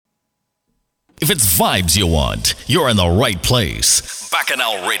If it's vibes you want, you're in the right place.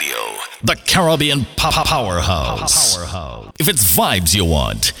 Bacchanal Radio, the Caribbean powerhouse. If it's vibes you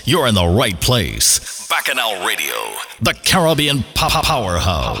want, you're in the right place. Bacchanal Radio, the Caribbean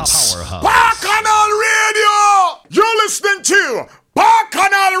powerhouse. Bacchanal Radio! You're listening to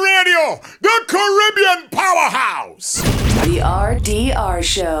Bacchanal Radio, the Caribbean powerhouse. The RDR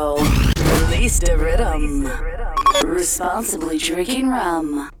Show. Release the rhythm. Responsibly drinking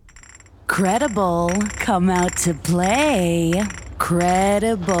rum. Credible, come out to play.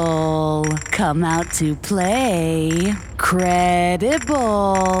 Credible, come out to play. Credible,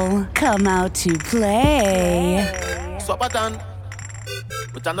 come out to play. Swap a done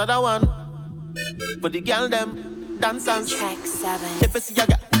with another one for the girl them dancers. Check 7. If you see a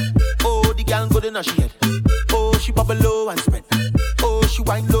girl, oh the girl good in she head. Oh she bubble low and spread. Oh she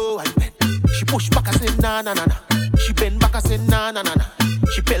wine low and bend. She push back and say na na na na. She bend back and say na na na na.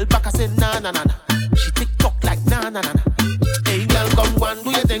 She peel back and say na na na na. She tick tock like na na na na. Hey girl, come go and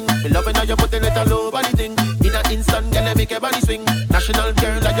do your thing. Me loving how you putting it all over the thing. In an instant, girl, you make your body swing. National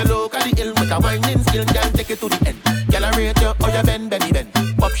girl, like you locally ill with a whining skill, girl, take it to the end. Girl, I rate you, oh you bend, benny bend.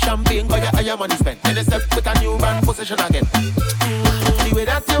 Pop champagne, cause you have your money spent. Then you step with a new brand position again. The way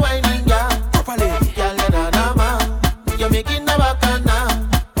that you whining, girl, properly, girl, you na na man. You're making the back and now,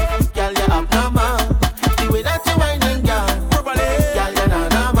 girl, you abnormal. The way that you whining, girl, properly, girl, you na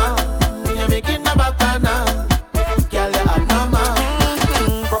na man. You're making the back and now, girl, you abnormal.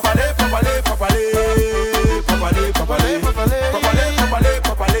 Properly, properly, properly, properly, properly, properly, properly,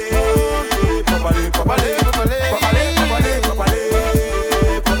 properly, properly, properly, properly.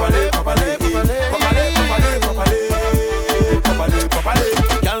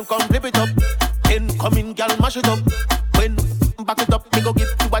 Girl, mash it up. When back it up, we go give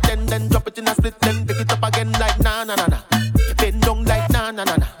you a 10, then drop it in a split, then pick it up again like na na na na. You bend down like na na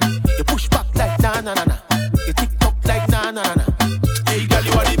na na. You push back like na na na na. You tick tock like na na na na. Hey girl,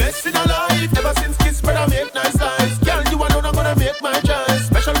 you are the best in our life. Ever since Kiss Brother make nice lies. Girl, you alone are gonna make my choice.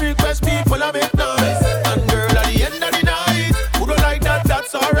 Special request people are make noise. And girl, at the end of the night, who don't like that,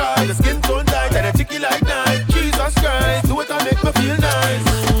 that's alright. The skin tone tight and a ticky like night. Jesus Christ, do it and make me feel nice.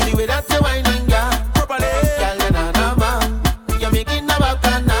 The way that you whining, girl.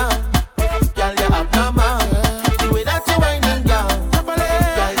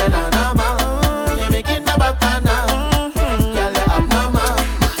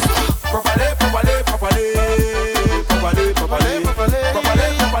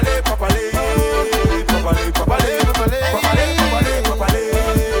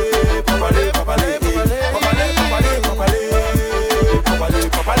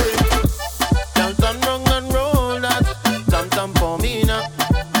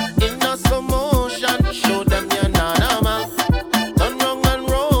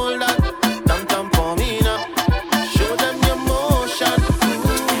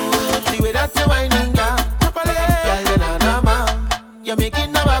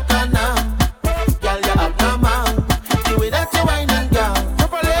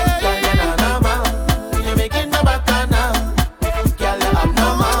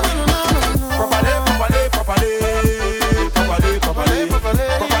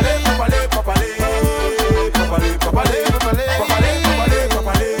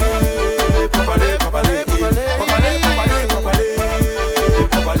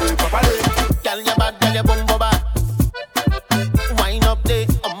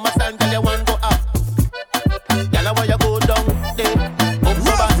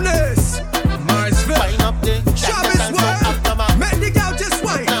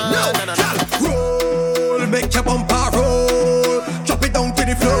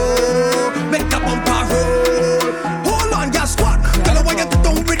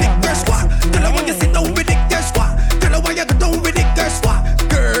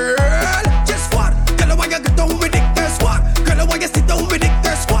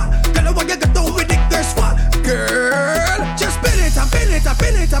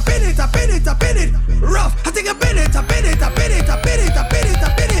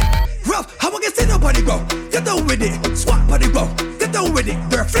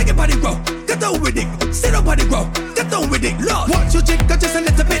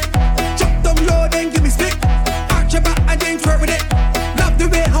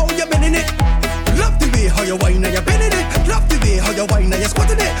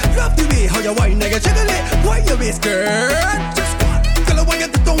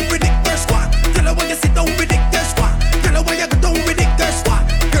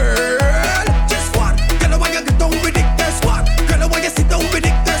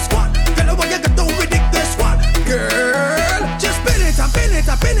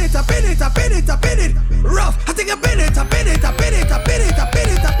 it, I pin it, I pin it, I pin it. Rough, I think I pin it, I pin it, I pin it, I pin it, I pin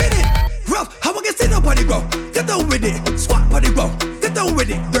it, I pin it. Rough, how I can sit up on the ground, get down with it. Squat on the ground, get down with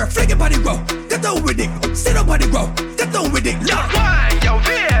it. Girl, flick it on the ground, get down with it. Sit up on the ground, get down with it. Just wind your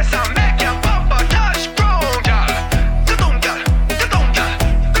waist and make your bumper touch ground, girl. Get down, girl. Get down, girl.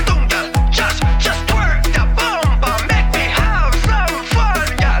 Get down, girl. Just twerk the bumper, make me have some fun,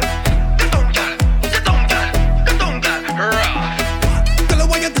 girl. Get down, girl. Get down, girl. Get down, girl. Tell her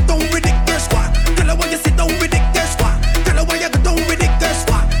why you get down with it, girl, squat. Tell her why you sit down with it, girl, squat. Tell her why you get down with it, girl,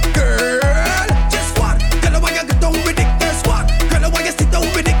 squat. Girl, just squat. Tell her why you get down with it, girl, squat. Tell her why you sit down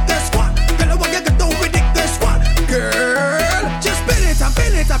with it, girl, squat. Tell her why you get down with it, girl, squat. Girl, just spin it, I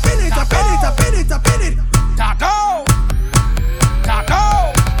pin it, I pin it, I pin it, I pin it, I pin it. Taco,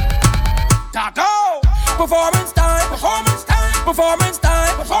 taco, taco. Performance time, performance time, performance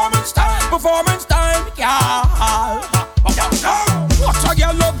time, performance time, performance time. Yeah. Watch a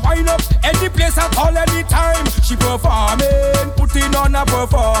girl look wind up any place at all, any time. She performing, putting on a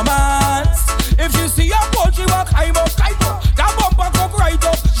performance. If you see a pole, she will climb up, climb up. That bumper come right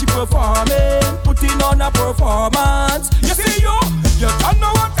up. She performing, putting on a performance. You see you don't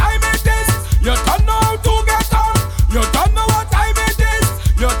know what time it is. You don't know how to get on. You don't know what time it is.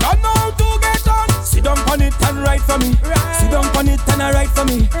 You don't know how to get on. Sit down on it and write for me. Sit down on it and write for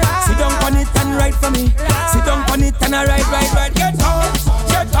me. Sit down on it and write for me. Sit down on it and write. Get on,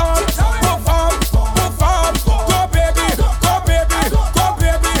 get on. Perform, perform. Go baby, go baby, go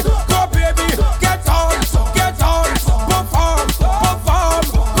baby, go baby. Get on, get on. Perform, perform.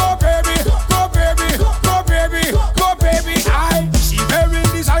 Go baby, go baby, go baby, go baby. She wearing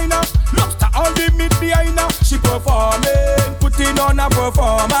designer, looks to all the mid behind her. She performing, putting on a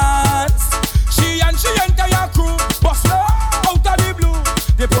performance. She and she entire crew, bust out of the blue.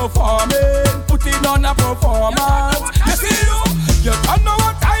 They performing, putting on a performance. You see you don't know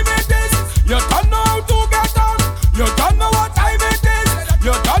what time it is. You don't know how to get on. You don't know what time it is.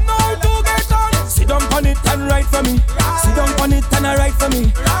 You don't know how to get on. Sit down on it and write for me. Sit down on it and write for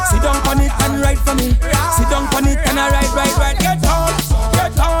me. Sit down on it and write for me. Sit down on it and write. Get on,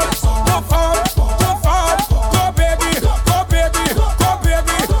 get on. Perform, perform. Go baby, go baby, go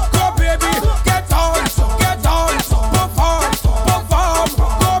baby, go baby. Get on, get on. Perform, perform.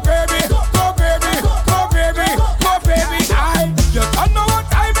 Go baby, go baby, go baby, go baby. You don't know what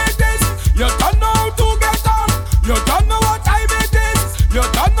time it is. You don't know how to get on. You don't know what time it is. You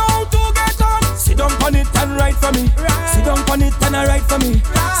don't know how to get on. Sit down on it and write for me. Sit down on it and write for me.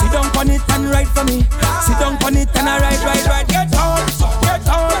 Sit down on it and write for me. Sit down on it and write. Get on, get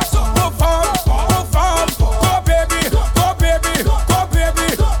on. Perform, perform. Go baby, go baby, go baby,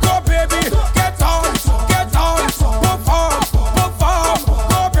 go baby. Get on, get on. Perform, perform.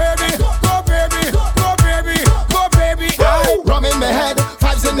 Go baby, go baby, go baby, go baby. Rum in my head,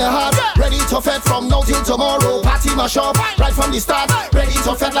 vibes in my heart. Ready to fed from now till tomorrow. Party my shop, right from the start. Ready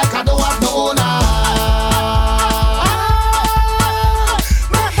to fed like I don't have no owner.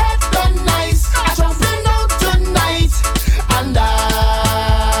 My head done nice. I jumping out tonight. And I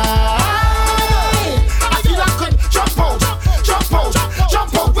feel I could jump out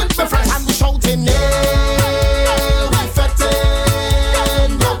with my friends. And we shouting, yeah, we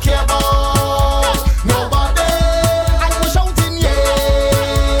fetting, don't care about nobody. And we shouting,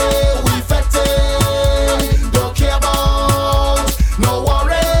 yeah, we fetting, don't care about no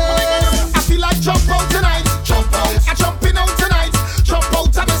worries. I feel like jump out tonight, jump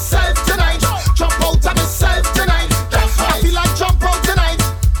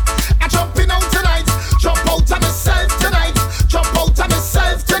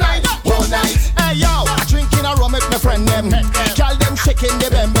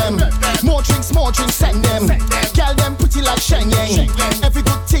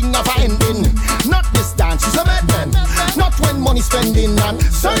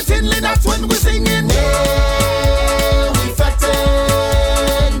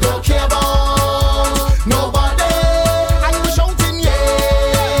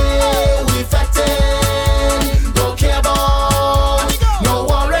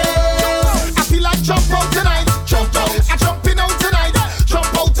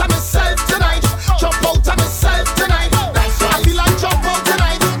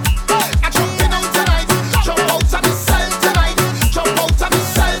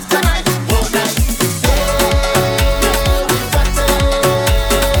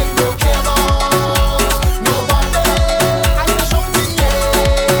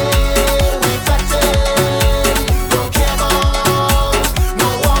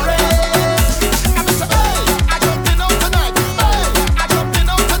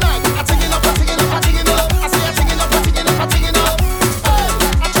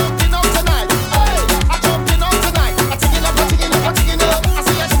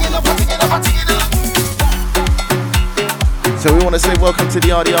to the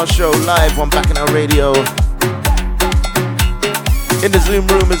RDR show live on Bacchanal Radio. In the Zoom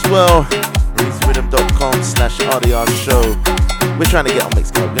room as well, releaserhythm.com/RDR show. We're trying to get on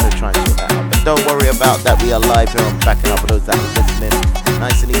Mixcloud, we're going to try and sort that out. But don't worry about that, we are live here on Bacchanal for those that are listening.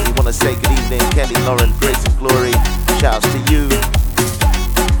 Nice and easy. Want to say good evening, Kelly, Lauren, Grace and Glory. Shout outs to you.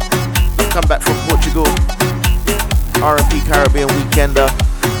 I've come back from Portugal. R&B Caribbean weekender.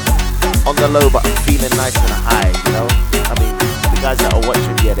 On the low, but I'm feeling nice and high, you know? I mean, the guys that are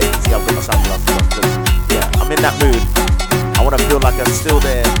watching, yeah, they can see I've got my sunglasses on. Yeah, I'm in that mood. I want to feel like I'm still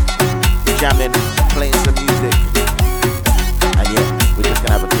there, jamming, playing some music. And yeah, we're just going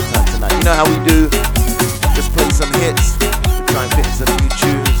to have a good time tonight. You know how we do? Just play some hits. We try and fit in some new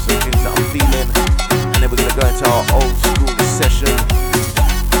tunes, some tunes that I'm feeling. And then we're going to go into our old school session.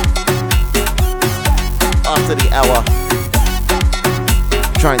 After the hour,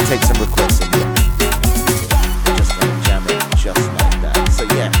 try and take some requests in here. We're just gonna jam it just like that. So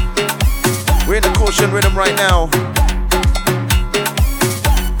yeah, we're in the Caution Rhythm right now.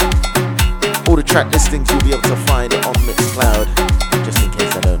 All the track listings you'll be able to find on Mixcloud, just in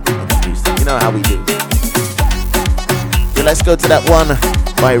case I don't introduce them. You know how we do. So let's go to that one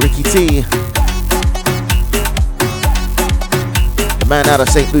by Ricky T. The man out of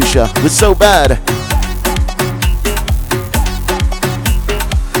St. Lucia was so bad.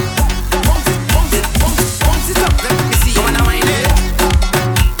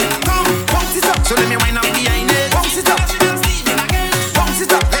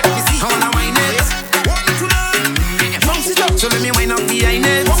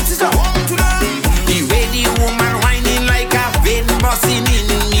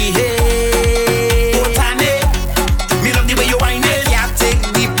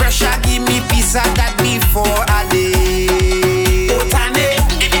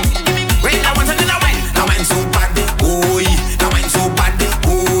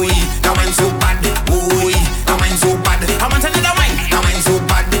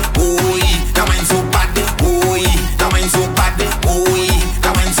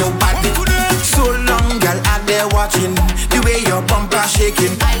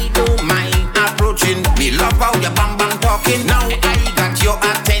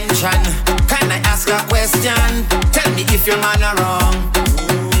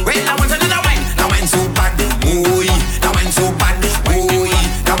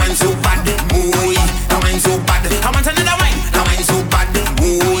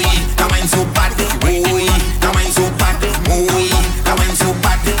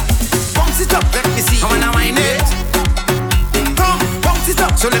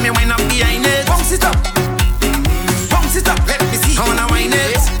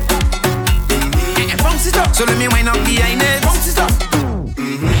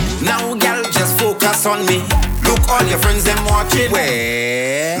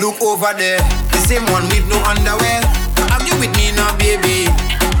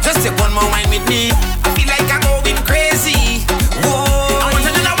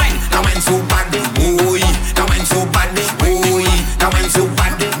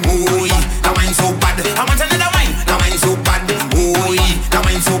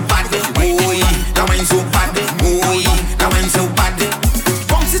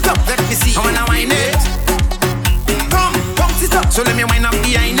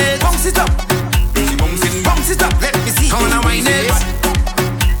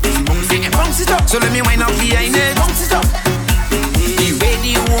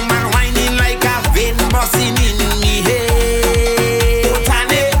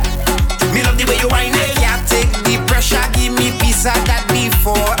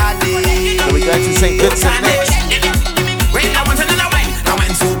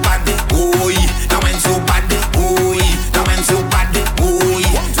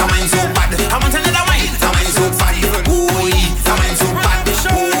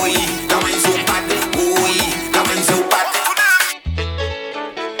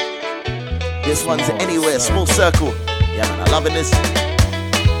 This one's Anywhere, Small Circle. Yeah man, I'm loving this.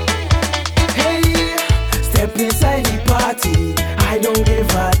 Hey, step inside the party. I don't give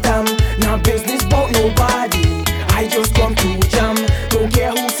a damn. Now business about nobody. I just come to jam. Don't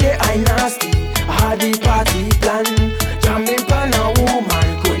care who say I nasty. I had the party plan. Jamming pan a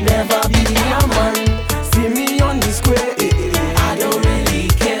woman could never be a man. See me on the square. I don't really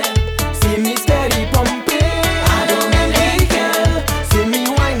care. See me steady pumping. I don't really care. See me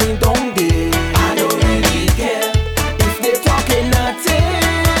whining down there. I don't really care. If they talking nothing,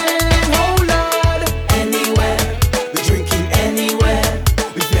 oh Lord. Anywhere, we drinking anywhere,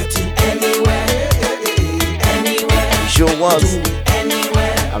 we flirting anywhere, anywhere. Sure was.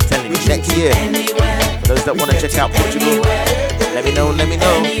 Anywhere. I'm telling you, next year, for Those that want to check out Portugal, let me know.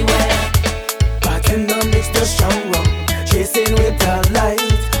 Bartender Mr. Strong Rum, chasing with the light.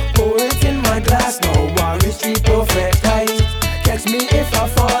 Pour it in my glass now, while richly perfect height. Catch me if I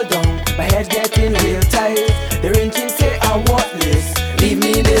fall down, my head getting real tight. The ranking say I want this, leave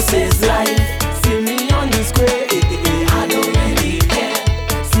me, this is life. See me on the square, I don't really care.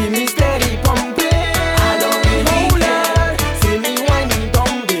 See me steady pumping, I don't really care. See me whining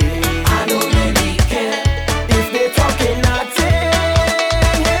down there, I don't really care. If they talking nothing,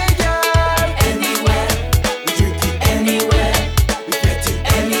 hey girl, anywhere, we drink it anywhere, we get it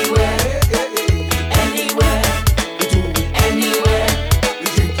anywhere, anywhere, we do it anywhere, we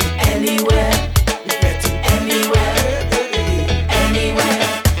drink it anywhere, we get it anywhere, anywhere,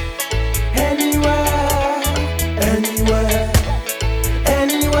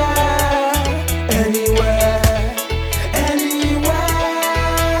 anywhere, anywhere.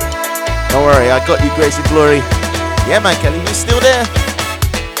 Don't worry, I got you, Grace and Glory. Yeah, man, Kelly, you still there?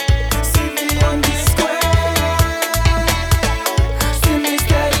 See me on the square, see me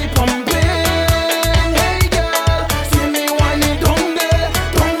steady pumping, hey girl, see me whining down there.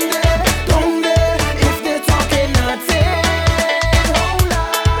 If they talking nothing, hold on.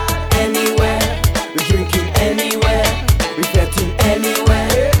 Anywhere, we drinking anywhere, we getting anywhere,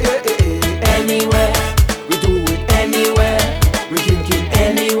 anywhere, we do it anywhere, we drinking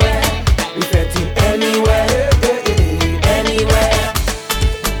anywhere, we getting anywhere,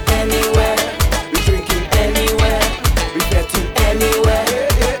 anywhere, we drinking anywhere, we getting anywhere,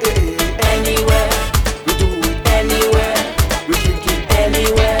 anywhere, we do it anywhere, we drinking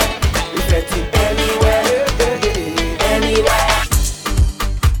anywhere, we getting anywhere, anywhere.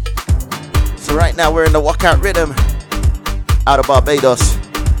 So right now we're in the walkout rhythm out of Barbados.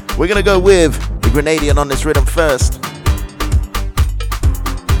 We're gonna go with the Grenadian on this rhythm first.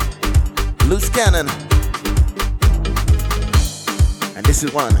 Loose Cannon. And this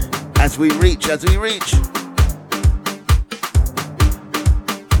is one. As we reach.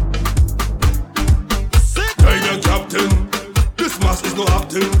 Hey, young captain, this mass is no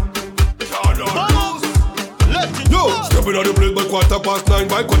acting. Yo, stepping on the plate by 9:15,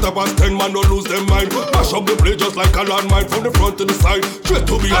 by 10:15, man don't lose their mind. Mash up the plate just like a landmine, from the front to the side, straight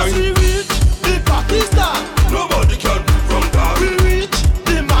to behind. As we reach the party start, Nobody can from that. we reach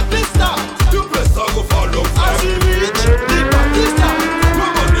the madness start. The place I go for long As time. we reach the party start,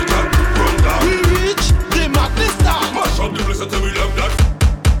 Nobody can from that. we reach the madness start. Mash up the place until we love that.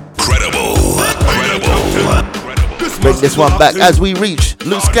 Credible. Bring this one back as we reach.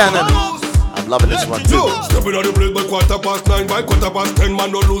 Loose Cannon. I'm loving this one too. Yo, stepping on the plate by 9:15, by 10:15,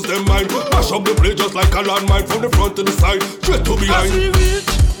 man don't lose their mind. Mash up the plate just like a landmine, from the front to the side, straight to As behind. we reach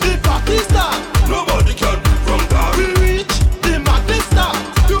the party start, Nobody can from that. we reach the madness start.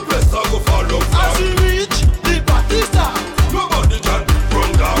 The place I go for long As time. we reach the party start, Nobody can from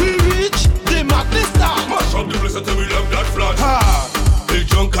that. we reach the madness start. Mash up the place until we left that flat. Ha! The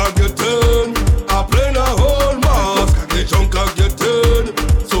junk I get in, I play a whole mask. The junk I get in,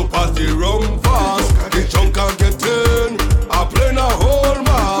 so pass the rum fast. The junk I get in, I play a whole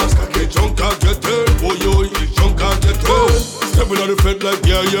mask. The junk I get in, oh yo, the junk I get in. Stepping on the fed like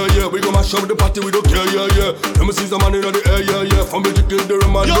yeah. We gon' mash up the party, we don't care, yeah. Let me see some man in the air, yeah. From the chicken, the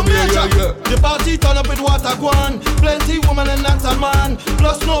rum and Yo, the beer, Major, yeah. the party turn up with water gone. Plenty woman and not a man.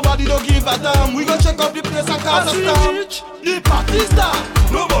 Plus nobody don't give a damn. We go check up the place and cause a storm. The party start,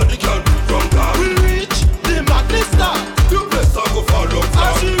 Nobody can from that. we reach the madness start. The place I go for long As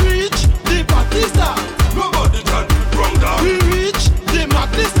time. we reach the party start, Nobody can from that. we reach the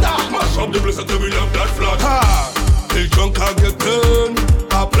madness start. Mash up the place until we left that flat. Ha! The junk I get in,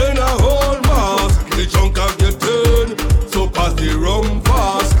 I play a whole mask. The junk I get in, so pass the rum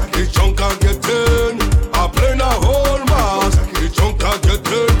fast. The junk I get in, I play a whole mask. The junk I get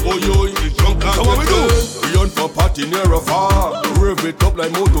in, oh yo, the junk I get in. We on for party near a far. Rev it up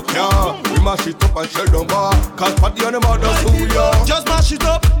like motor car. We mash it up and shell down bar. Cause party on the mother, who we are. Just mash it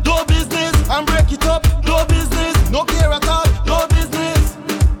up, do business, and break it up, do business. No care at all, no business.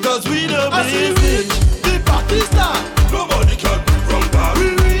 Cause we the business. The party start, Nobody can from that. we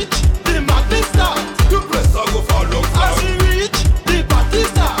reach the madness start. The place I go for long As time. we reach the party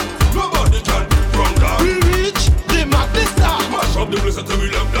start, Nobody can from that. we reach the madness start. Mash up the place until we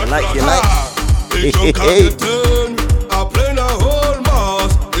left that like, flat. you like. Ha! The junk I get in, I play a whole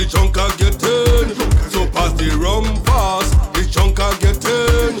mask. The junk I get in, so pass the rum fast. The junk I get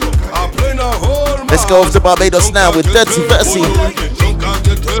in, I play a whole mask. Let's go over to Barbados now with Dirty Versi. The junk I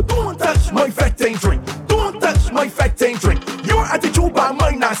get in. Don't touch my fectane drink. Don't touch my fectane drink. Your attitude by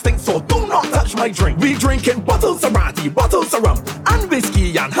mine I stink, so do not touch my drink. We drinking bottles of brandy, bottles of rum, and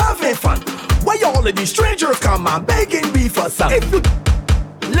whiskey and having fun. Why y'all of these strangers come and begging me for some. If you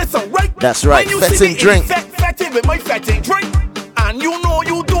listen right, that's right, fetting drink. Fetting with my fetting drink, and you know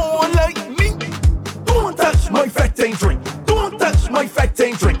you don't like me. Don't touch my fetting drink. Don't touch my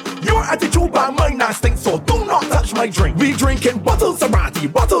fetting drink. Your attitude by mine not stink, so do not touch my drink. We drinking bottles of brandy,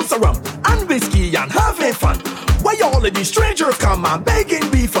 bottles of rum, and whiskey and having fun. Why all of these strangers come and begging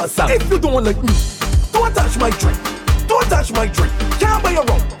me for some? If you don't like me, don't touch my drink. Don't touch my drink. Can't buy your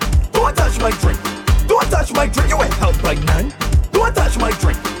own. Don't touch my drink. Don't touch my drink. You ain't help right man. Don't touch my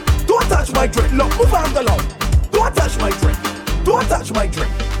drink. Don't touch my drink. Look, move on the law. Don't touch my drink. Don't touch my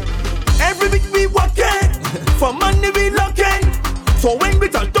drink. Every week we working, for money we looking. So when we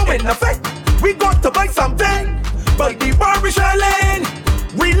touch doing effect, we got to buy something. But the bar we shelling,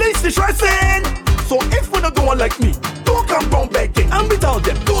 release the stressing. So if we don't do one like me, don't come round begging. And we tell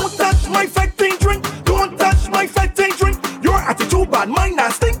them, don't touch my fetting drink. Don't touch my fetting drink. Your attitude bad, mine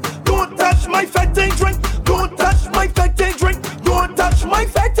not stink. Don't touch my fetting drink. Don't touch my fetting drink. Don't touch my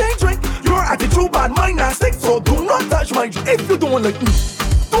fetting drink. Your attitude bad, mine not stink. So do not touch my drink. If you don't like me,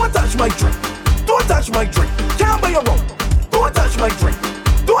 don't touch my drink. Don't touch my drink. Can't buy your own. Don't touch my drink.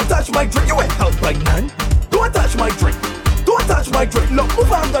 Don't touch my drink. You ain't help right man. Don't touch my drink. Don't touch my drink. Look,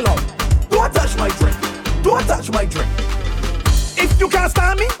 move on the law. Don't touch my drink. Don't touch my drink. If you can't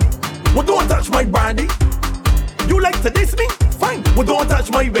stand me, well don't touch my brandy. You like to diss me? Fine. Well don't touch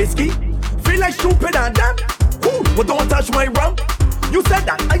my whiskey. Feel like stupid and damn. Cool. Well don't touch my rum. You said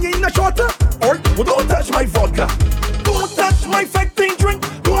that I ain't a shorter. Or well don't touch my vodka. Don't touch my fetting drink.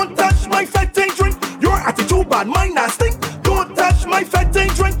 Don't touch my fetting drink. Your attitude bad, mine not stink. Don't touch my fetting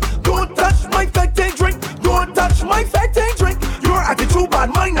drink. Don't touch my fetting drink. Don't touch my fetting drink. Your attitude bad,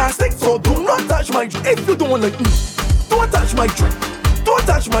 mine not stink. So do not touch my drink. If you don't like me, don't touch my drink. Don't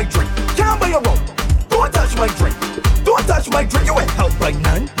touch my drink. Can't buy your own. Don't touch my drink. Don't touch my drink. You ain't help right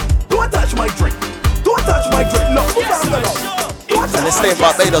man. Don't touch my drink. Don't touch my drink. Look, move on the law. And let's stay in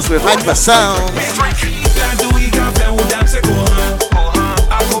Barbados with Hyper Sound.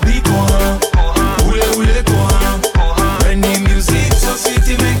 When the music so sweet,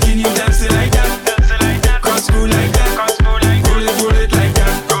 it making you dance it like that. Cross screw like that. Roll it like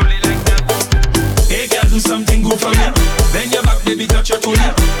that. Hey girl, do something good for me. Bend your back, baby, touch your toe.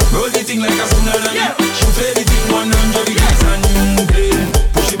 Roll the thing like a tsunami. Shoot everything 100 degrees and then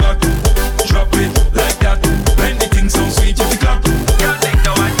push it back. Drop it like that. When the thing so sweet, you pick up.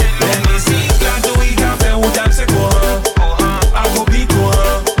 Let me see, glad to we can faire ou dance quoi. I go be quoi.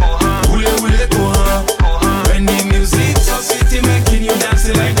 Roule quoi. When the music so sweet, it making you dance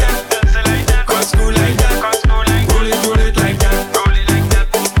it like that. Cross screw like that. Roll it like that.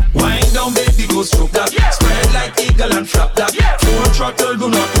 Wind down, baby, go stroke that. Spread like eagle and flap that. Full throttle, do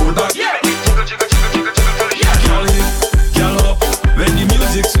not hold back. Girl up. When the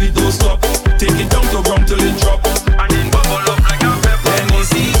music sweet, don't stop. Take it down to ground till it drop. And then bubble up like a pepper. Let me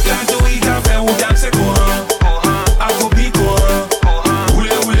see, can't do it, can't faire ou dance quoi. I go be quoi.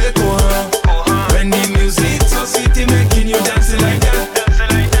 Roule quoi. When the music so sweet, it making you dance like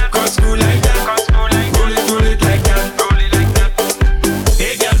that. Cross screw like that. Roll it like that.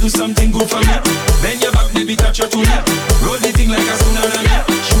 Hey girl, do something good for me. Bend your back, baby, touch your toe. Roll the thing like a tsunami.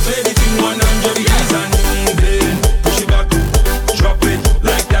 Shoot everything 100 degrees and then push it back. Drop it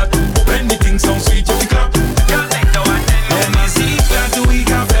like that. When the thing sounds sweet, you pick up. Let me see, glad to we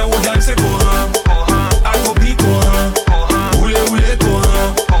can faire ou dance quoi. I go be quoi. Roule quoi.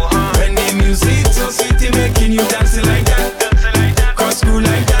 When the music so sweet, it making you dance like that. Cross screw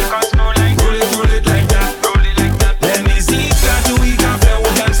like that. Roll it like that. Let me see, glad to we can faire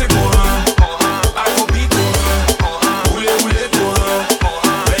ou dance quoi. I go be quoi. Roule quoi.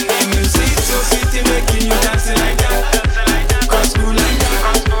 When the music so sweet, it making you dance like that. Cross screw like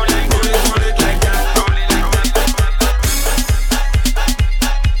that. Roll it like that.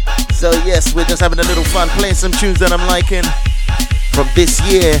 So yes, we're just having a little fun, playing some tunes that I'm liking from this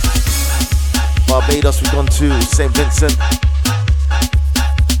year. Barbados, we've gone to St. Vincent.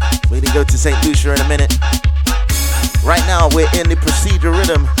 We're gonna go to St. Lucia in a minute. Right now, we're in the Procedure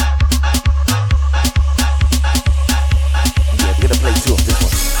Rhythm. Yeah, we're gonna play two of this one.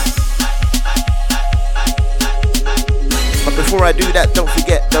 But before I do that, don't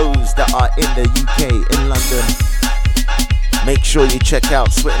forget those that are in the UK, in London. Make sure you check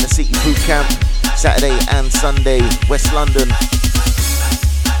out Sweat in the City Boot Camp, Saturday and Sunday, West London.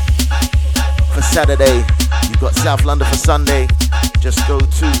 For Saturday, you've got South London for Sunday. Just go to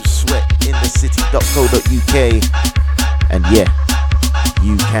sweatinthecity.co.uk and yeah,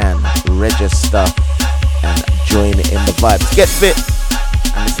 you can register and join in the vibes. Get fit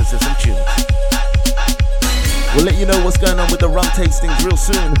and listen to some tunes. We'll let you know what's going on with the rum tastings real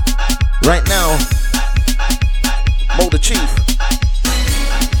soon. Right now, Mo the Chief.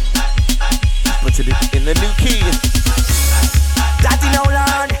 Put it in the new key. Daddy no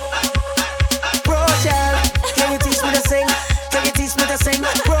Lord. Rochelle, can you teach me to sing? Can you teach me to sing?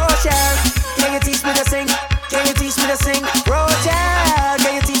 Rochelle, can you teach me to sing? Can you teach me to sing? Rochelle,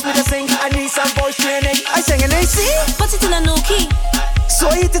 can you teach me to sing? I need some voice training. I sing in AC. Put it in a new key. So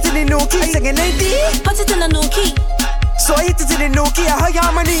I hit it in the new key. I sing in AD. Put it in a new key. So I hit it in the new key. I high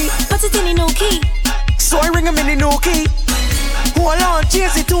harmony. Put it in the new key. So I ring 'em in the new key. Hold on,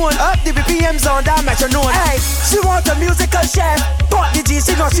 change the tune. Up the BPMs on that metronome. Hey, she want a musical chef. But the G,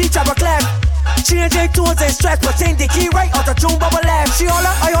 she gon' she chop a clap. Change the tunes and stretch, but change the key right out the tune bubble left. She holla,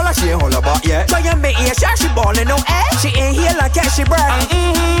 I holla, she ain't holla but yeah. Try and make ear shot, she ballin' no air. She ain't here like catch she breath.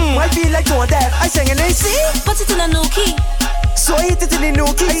 I feel like doing that. I sing in AC. Put it in a new key. So I hit it in the new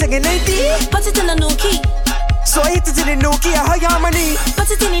key. I sing in AD. Put it in a new key. So I hit it in the new key. I high harmony. Put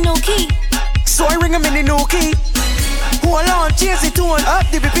it in the new key. So I ring 'em in the new key. Hold on, change the tune. Up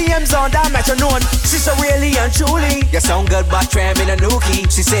the BPMs on that metronome. She so really and truly. You sound good, but tram in a new key.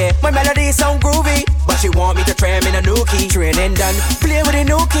 She said, my melody sound groovy, but she want me to tram in a new key. Training done, play with a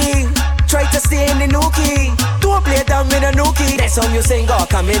new key. Try to stay in the new key. Don't play down in a new key. That song you sing, God,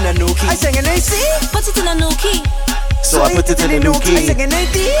 come in a new key. I sing in AC. Put it in a new key. So I put it in the new key. I sing in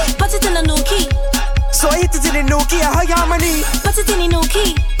AD. Put it in a new key. So I hit it in the new key. I high harmony. Put it in the new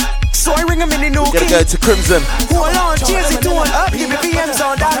key. So I ring 'em in the new key. Gotta go to Crimson. Hold on, change the tune. Up the BPMs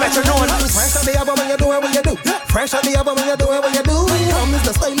on that metronome. Fresh on the album when you do it when you do. Fresh on the album when you do it when you do. Comes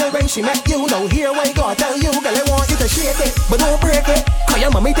the style of rain she met you. No, here we go. Tell you, girl, I want you to shake it, but don't break it. Cause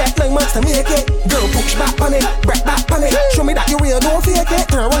your mommy take 9 months to make it. Girl, push back on it, break back on it. Show me that you real, don't fake it.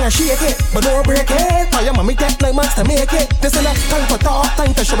 Turn around and shake it, but don't break it. Cause your mommy take 9 months to make it. This is not time for talk,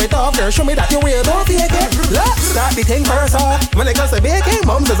 time to show it off. Girl, show me that you real, don't fake it. Let's start the thing first off. When it comes to baking,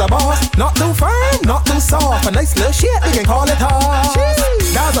 mom's is a boss. Not too firm, not too soft. A nice little shit, you can call it hard.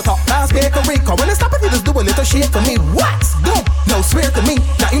 That's a top class bakery. Cause when it stop it, you just do a little shit for me. What? No, swear to me.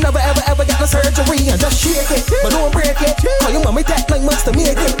 Now you never ever get the surgery and just shake it, but don't break it. Cause your mommy take 9 months to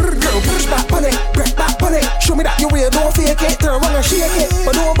make it. Girl, push back on it, break back on it. Show me that you real, don't fake it. Turn around and shake it,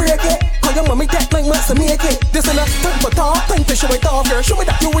 but don't break it. Cause your mommy take 9 months to make it. This is not time for talk, time to show it off. Girl, show me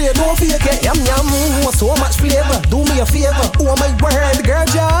that you real, don't fake it. Yum yum, so much flavor. Do me a favor, oh my word, girl,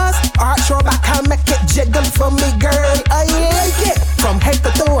 just arch your back and make it jiggle for me, girl. I like it. From head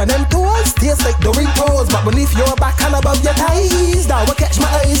to toe and them toes, taste like Doritos, but beneath your back and above your thighs, that will catch my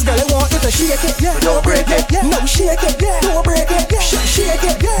eyes, girl. I want you to shake it, yeah. Don't break it, yeah. No, shake it, yeah. Don't break it, yeah. Shake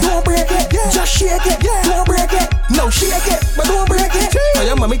it, yeah. Don't break it, yeah. Just shake it, yeah. Don't break it. No, shake it, but don't break it. Cause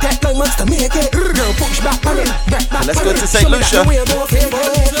your mommy take 9 months to make it. Girl, push back on it, break back. Let's go to St. Lucia.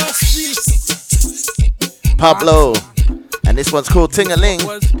 Pablo, and this one's called Ting-a-Ling.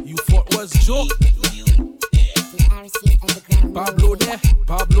 You thought was joke. Pablo there,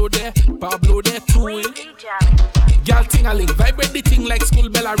 Pablo there, Pablo there too. Girl ting-a-ling, vibrate the thing like school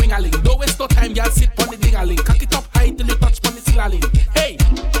bell a ring-a-ling. Don't waste no time, girl sit pon the ding-a-ling. Cock it up high till you touch pon the ceiling. Hey,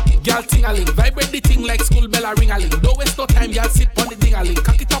 girl ting-a-ling, vibrate the thing like school bell a ring-a-ling. Don't waste no time, girl sit pon the ding-a-ling.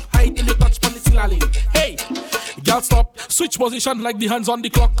 Cock it up high till you touch pon the ceiling. Hey, girl stop, switch position like the hands on the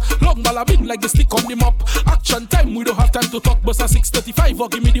clock. Long ball a big like the stick on the mop. Action time, we don't have time to talk. Bust a 6:35 or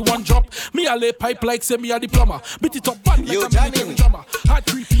give me the one drop. Me a lay pipe like say me a diploma. Beat it up bad like a military drama. Hard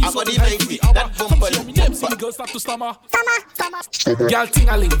 3 piece on the high for the hour. Some show me name, see the girls start to stammer. Girl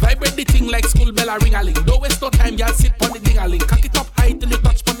ting-a-ling, vibrate the thing like school bell a ring-a-ling. Don't waste no time, girl sit pon the ding-a-ling. Cock it up high till you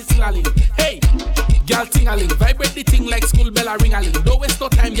touch pon the ceiling. Hey, girl ting-a-ling, vibrate the thing like school bell a ring-a-ling. Don't waste no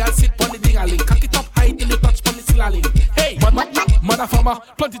time, girl sit pon the ding-a-ling. Cock it up high till you touch pon the ceiling. Hey, man a farmer,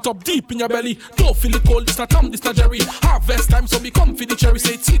 plant it up deep in your belly. Don't feel it cold, this not Tom, this not Jerry. Harvest time, so me come for the cherry.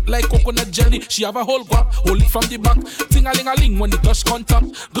 Say it sweet like coconut jelly. She have a whole guap, hold it from the back. Ting-a-ling-a-ling when the touch contact.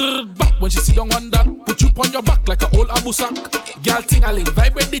 Grrr, back when she sit down on that. Put you on your back like a old abu sack. Girl ting-a-ling,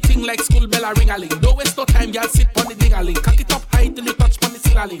 vibrate the thing like school bell a ring-a-ling. Don't waste no time, girl sit pon the ding-a-ling. Cock it up high till you touch pon the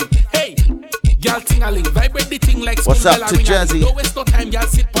ceiling. Hey, girl ting-a-ling, vibrate the thing like school bell a ring-a-ling. Jersey? Don't waste no time, girl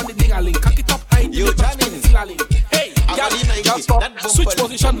sit pon the ding-a-ling. Cock it up high till you touch pon the ceiling. Hey, girl stop, switch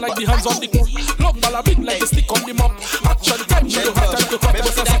position like the hands on the clock. Long ball a big like the stick on the mop. Action time, you don't have time to talk.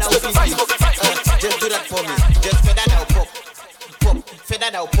 Bust a 6:35. Just do that for me. Just feather now, pop, pop,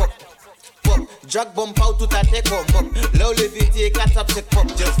 feather now, pop. Drag bump out to that take home pop. Low levity, cat up set pop.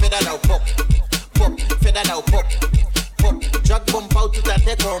 Just feather now, pop, pop, feather now, pop, pop. Drag bump out to that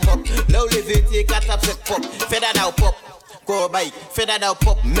take home pop. Low levity, cat up set pop. Feather now, pop. go bike. Feather down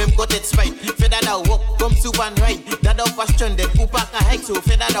pop, mem got it spike. Feather down walk, come soup and ride. That down fast trended, who pack a hike. So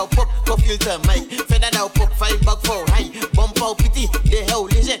feather down pop, go filter mic. Feather down pop, 5 back for high. Bump out pity, they hell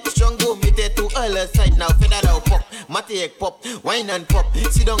legit. Strong go meet it to all side. Now feather down pop, matty egg pop, wine and pop.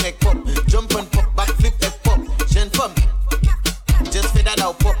 Sit down egg pop, jump and pop, back flip egg pop. Gen fun. Just feather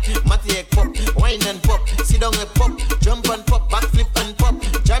down pop, matty egg pop, wine and pop. Sit down egg pop, jump and pop, back flip and pop.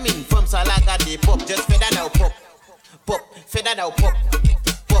 Jamming from Salaga they pop, just feather down pop. Pop, feather down pop,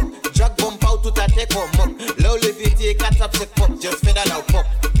 pop. Drag bump out to take home up. Low levity, cat up sick pop, just feather down pop.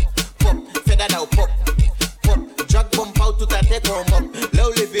 Pop, feather down pop, pop. Drag bump out to take home up. Low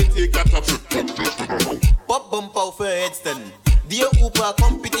levity, cat up sick pop, just feather down pop. Bump out for headstand. Dear Uber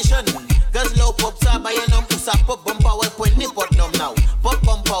competition. Cause low pops are by a numb pusa. Pop bump out when nip up now. Pop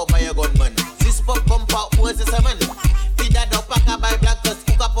bump out by a gunman. This pop bump out was a 7. Feed that up pack by black cause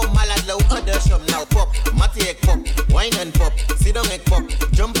cook up on malad low other shum now. Pop, matty egg pop, wine and pop, sit down egg pop,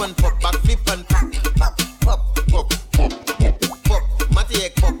 jump and pop, back flip and pop, pop, pop, pop, pop, pop, matty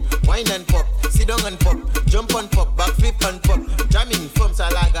egg pop, wine and pop, sit down and pop, jump and pop, back flip and pop, jamming from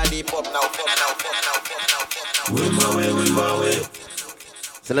Salaga they pop now, pop now, pop now, pop now, pop now. With my way.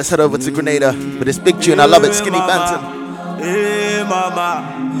 So let's head over to Grenada with this big tune. I love it, Skinny Bantam. Hey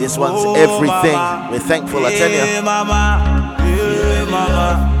mama, this one's everything. We're thankful, I tell you. Hey mama, hey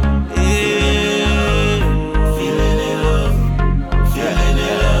mama, hey. Feeling in love, feeling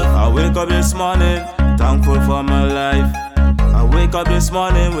in love. I wake up this morning, thankful for my life. I wake up this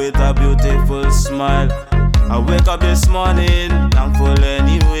morning with a beautiful smile. I wake up this morning, thankful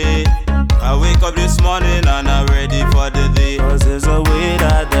anyway. I wake up this morning and I'm ready for the day. Cause there's a way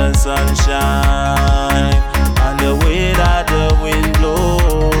that the sun shine and the way that the wind blow.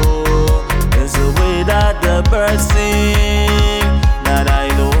 There's a way that the birds sing that I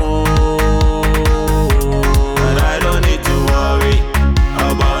know. And I don't need to worry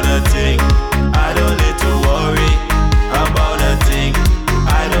about a thing. I don't need to worry about a thing.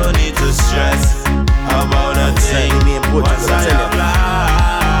 I don't need to stress about a thing. Once I have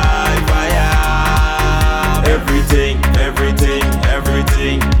life, I have everything, everything,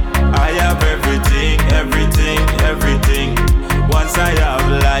 everything. I have everything, everything, everything. Once I have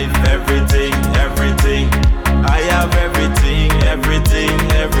life, everything, everything. I have everything, everything,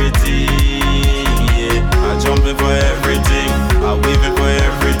 everything. Yeah. I'm jumping for everything. I'm waving for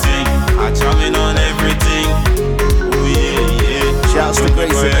everything. I'm jumping on everything. Oh yeah, yeah. Shouts to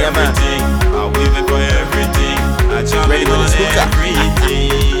Grayson, yeah man. I'm waving for everything. I'm jumping on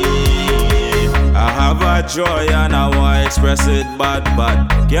everything. I have a joy and I want to express it bad.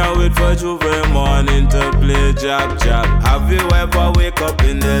 Can't wait for Juve morning to play Jack. Have you ever wake up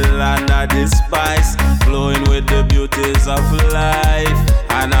in the land of the spice, flowing with the beauties of life?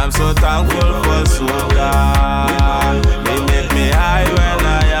 And I'm so thankful for soca. They make me high when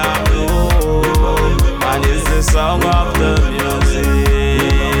I am low. And it's the song of the music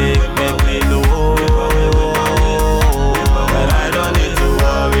make me low. And I don't need to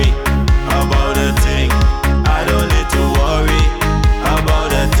worry about a thing. I don't need to worry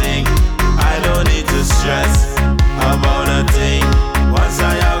about a thing. I don't need to stress about a thing. Once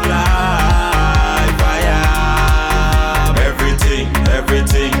I have life, I have everything,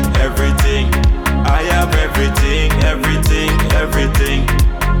 everything, everything. I have everything, everything, everything.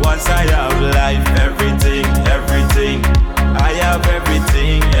 Once I have life, everything, everything. I have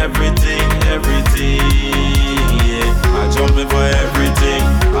everything, everything, everything. Yeah. I'm jumping for everything.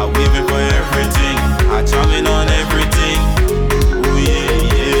 I'm waving for everything. I'm jumping on everything. Oh yeah,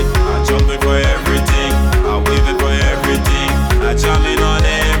 yeah. I'm jumping for everything. I'm waving for everything. I'm jumping on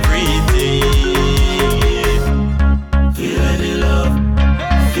everything. Feeling in love.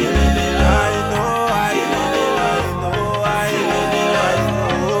 Feeling in love. I know. Feeling in love. I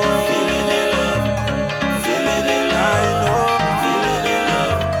know. Feeling in love. Feeling in love. I know. Feeling in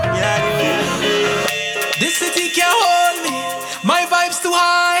love. Yeah, feeling in love. This city can't hold me. My vibe's too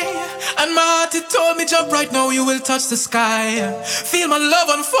high. And my heart, it told me, jump right now, you will touch the sky. Feel my love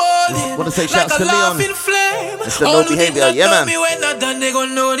unfolding. Want to say like shouts to Leon. Flame. It's the low behavior, yeah man. Me when not done, they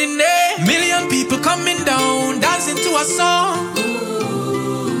gon' know the name. Million people coming down, dancing to a song.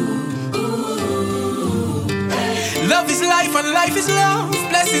 Love is life and life is love.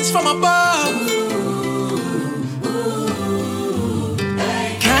 Blessings from above.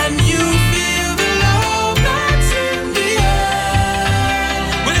 Can you feel the love that's in the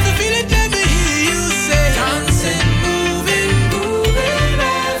air? Well, if you feel it, let me hear you say, dancing, moving, moving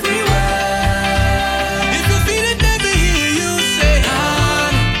everywhere. If you feel it, let me hear you say,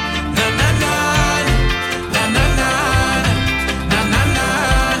 na na na na na na na na na na na,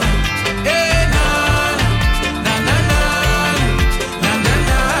 eh na na na na.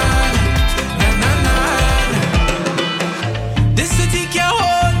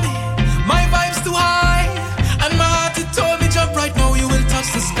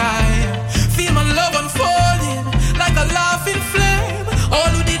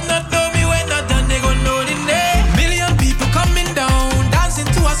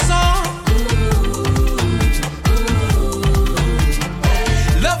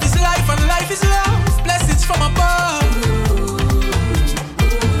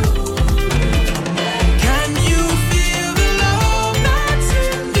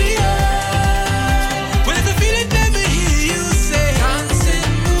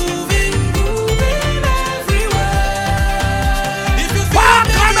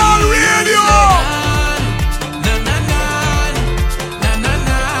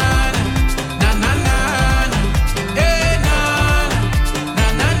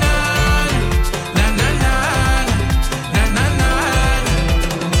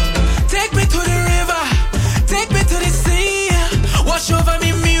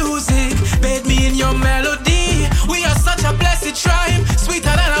 bathe me in your melody. We are such a blessed tribe,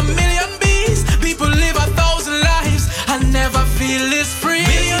 sweeter than a million bees. People live 1,000 lives and never feel this free.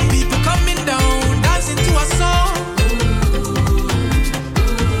 Million people coming down, dancing to a song.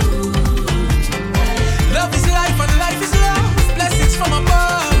 Love is life and life is love, blessings from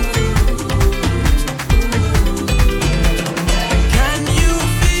above. Can you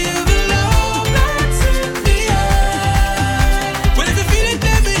feel the love that's in the air? Well, if you feel it,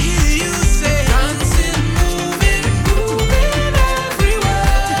 let me hear you say, dancing, moving, grooving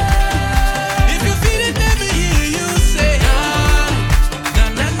everywhere. If you feel it, let me hear you say, na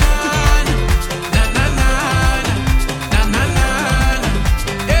na na na na na na na na na,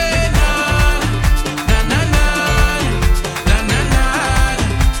 eh na na na na na na na na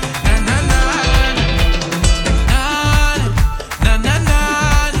na na.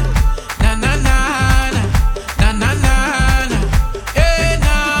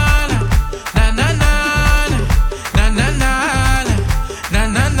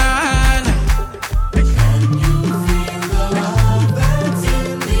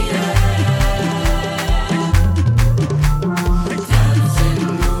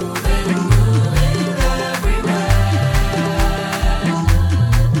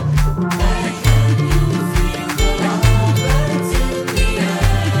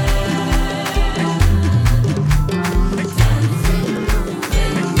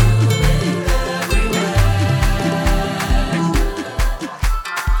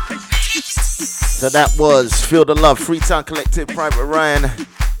 So that was Feel the Love, Freetown Collective, Private Ryan.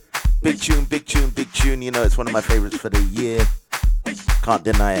 Big tune, big tune, big tune. You know, it's one of my favorites for the year. Can't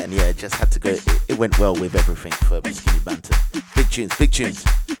deny it. And yeah, it just had to go. It went well with everything for Skinny Banter. Big tunes, big tunes.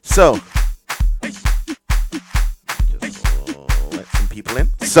 So, just let some people in.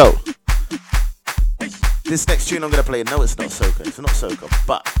 So, this next tune I'm going to play, no, it's not soca. It's not soca.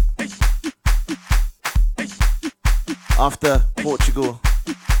 But, after Portugal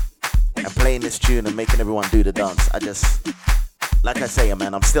and playing this tune and making everyone do the dance, I just, like I say,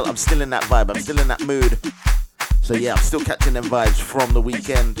 man, I'm still in that vibe. I'm still in that mood. So yeah, I'm still catching them vibes from the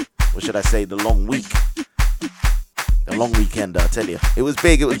weekend, or should I say the long week. The long weekend, I tell you. It was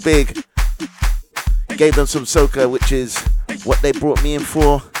big, it was big. Gave them some soca, which is what they brought me in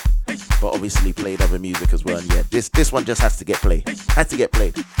for. But obviously played other music as well. And yeah, this one just has to get played. Has to get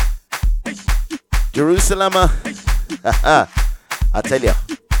played. Jerusalem, I tell you.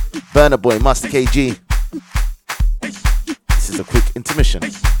 Burner Boy, Master KG. This is a quick intermission.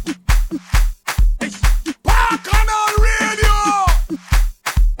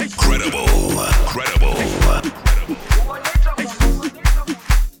 Credible.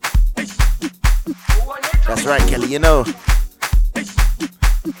 That's right, Kelly, you know.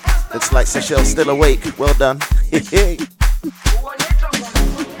 Looks like Seychelles still awake. Well done.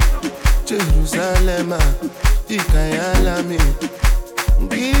 Jerusalem, Ikayalami,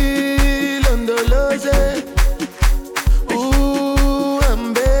 Gilondoloze,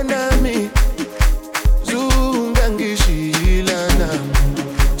 Ambenami, Zungangishilana,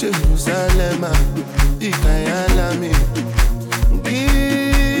 Jerusalem, Ikayalami,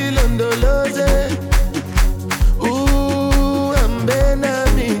 Gilondoloze,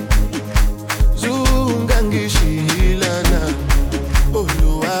 Ambenami, Zungangishilana,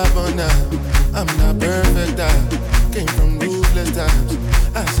 Oluwabona. I'm not perfect, I came from ruthless times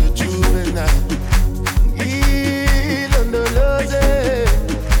as a juvenile. Ilondoloze,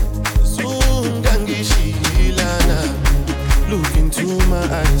 Zungangishilana. Look into my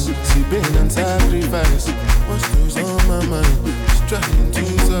eyes, see pain and sacrifice. What's goes on my mind, just trying to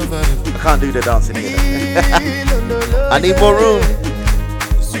survive. I can't do the dancing here. I need more room.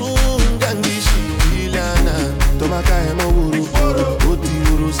 Zungangishilana. Tomaka hema wuru, oti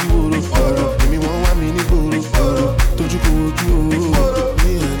wuru si wuru. Emi won wa mi ni guru, toju ko oju o.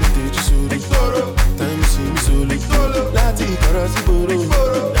 Mi ani teji sori, time si mi soli. Lati ikoro si boro,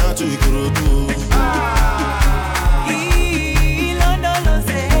 now to Ikorodu o.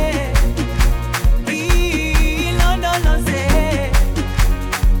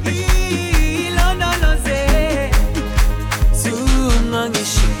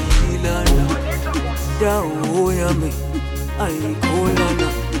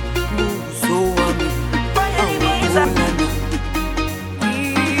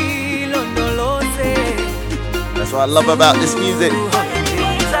 That's what I love about this music.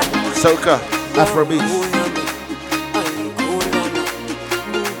 Soca, Afrobeats.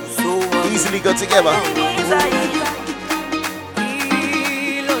 Easily go together.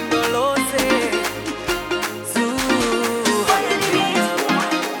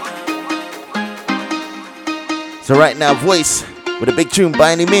 So right now, Voice with a big tune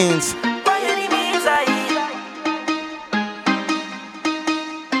by any means.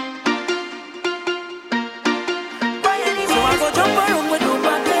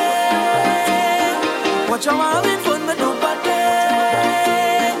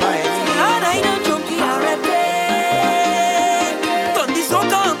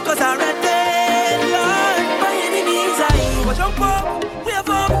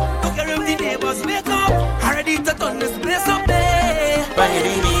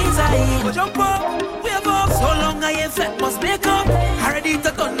 any means I go jump up, wave up. So long I ain't fed, must make up. I ready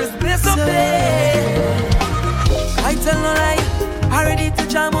to turn this place up there. I tell no lie, I ready to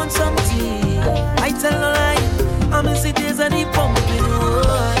jam on something. I tell no lie, I'm in cities and he pumping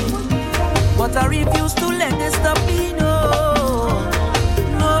on. But I refuse to let this stop me, no.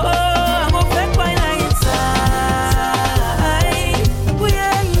 No, I'm affected by the inside. Oh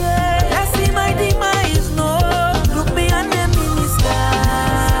yeah, yeah, let's see my demise, no. Look me and them in the sky.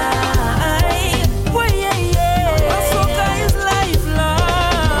 Oh yeah, yeah, my soca is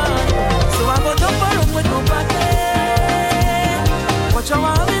lifelong. So I go jump around with no packet. Watch how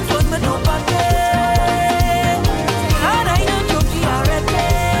I'm in front with no packet. And I don't joke, I read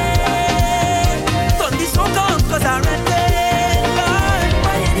it. Turn this soca on, cause I read it.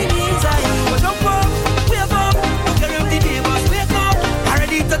 By any means I go jump up, wave up. Look around the neighbors, wake up. I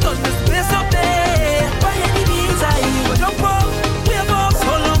ready to turn this place up there. By any means I go jump up, wave up.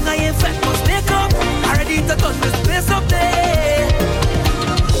 So long I ain't fed, must make up. I ready to turn this place up there.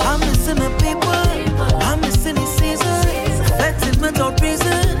 I'm missing my people, I'm missing the season. Vetted without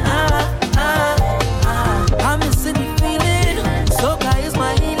reason. I'm missing the feeling. Soca is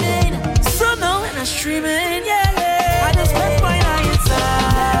my healing. So now when I'm streaming, yeah, yeah, I just went by the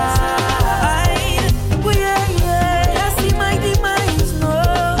inside. Oh yeah, yeah, I see my demise, no.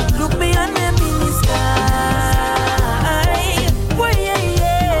 Look me and them in the sky. Oh yeah,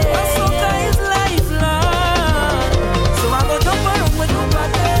 yeah, my soca is lifelong. So I go jump around with no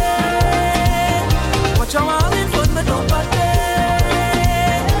packet. Watch how I'm in front with no packet.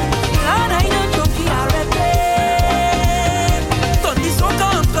 And I don't joke, I read it. Turn this soca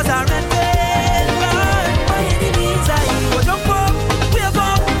on, cause I read it. By any means I go jump up, wave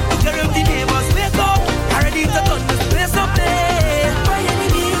up. Look around the neighbors, wake up. I ready to turn this place up there. By any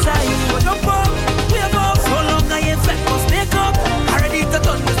means I go jump up, wave up. So long I ain't fed, must make up. I ready to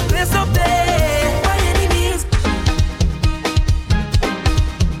turn this place up there. By any means.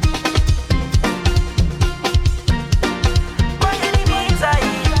 By any means I.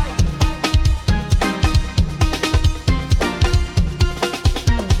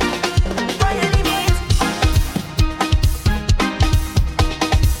 By any means.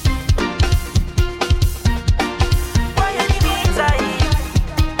 By any means I.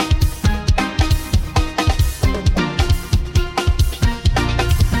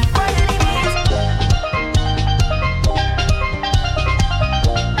 By any means.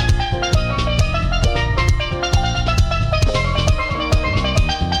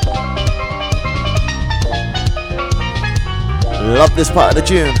 Love this part of the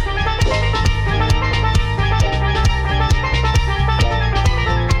tune.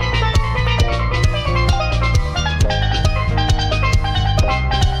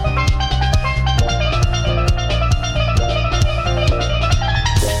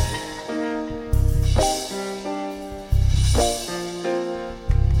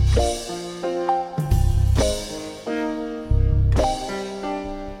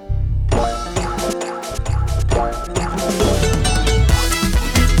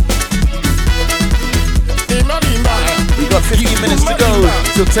 We got 15 minutes to go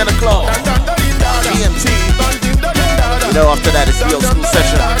till 10 o'clock. GMT. You know, after that, it's the old school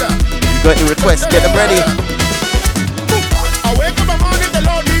session. You got any requests? Get them ready. I wake up in the morning, the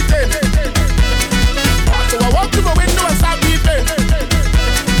Lord eating. So I walk to my window and start weeping.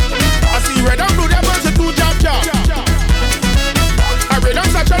 I see red and blue devils and two jab. I read on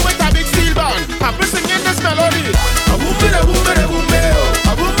such with a big steel band. I'm singing this melody. A boom, a boom, a boom,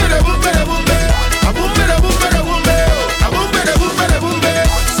 a boom, a boom, a boom, a boom, a boom, a boom, a boom, a boom, a boom.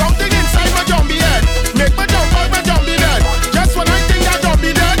 Something inside my zombie head make my jump out my zombie head. Just when I think that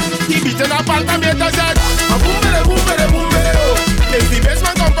zombie dead, he beating up all the meters head. A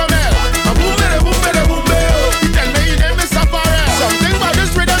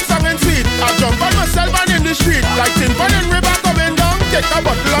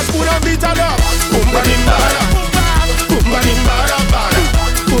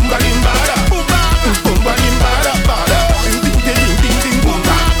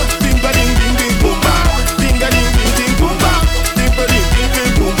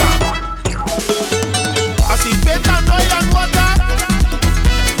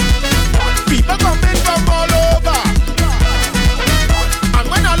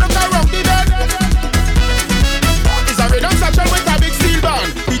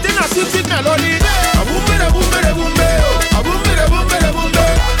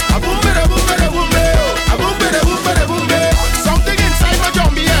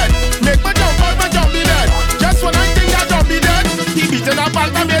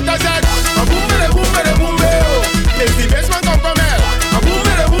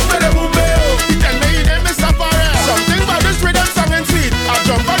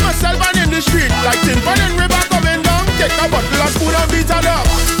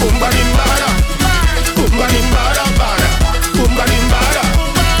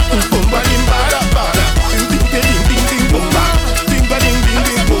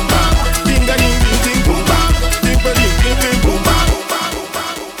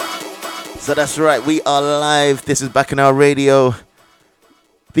That's right, we are live. This is Bacchanal Radio.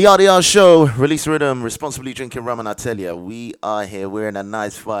 The RDR show, Release Rhythm, responsibly drinking rum, and I tell you, we are here. We're in a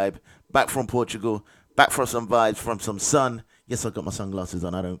nice vibe. Back from Portugal, back from some vibes, from some sun. Yes, I got my sunglasses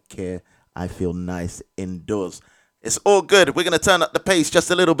on. I don't care. I feel nice indoors. It's all good. We're going to turn up the pace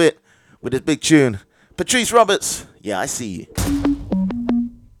just a little bit with this big tune. Patrice Roberts, yeah, I see you.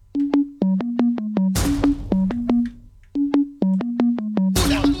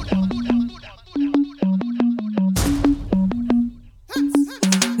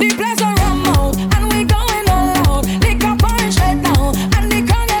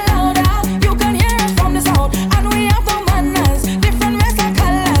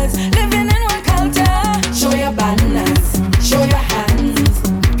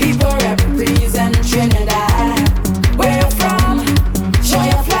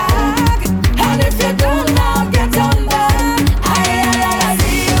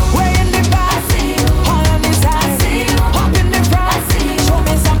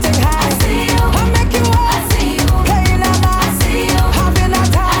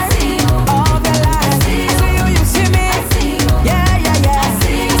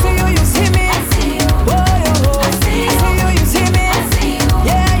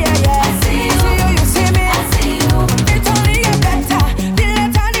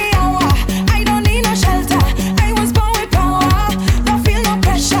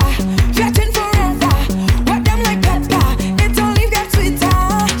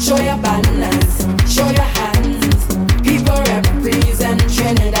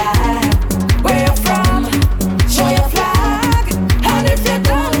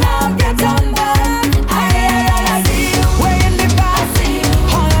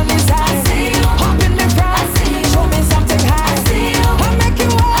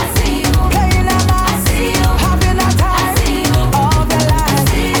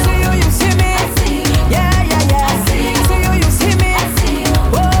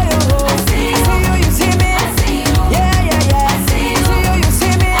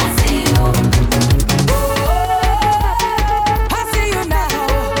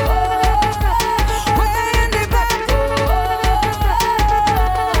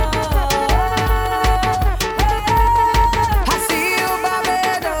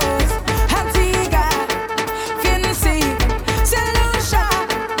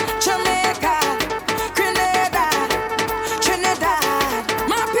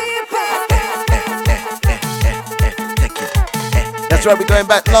 That's right, we're going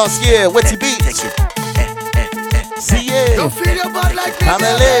back last year. Wetty Beats. See ya. Don't feel your bad like me.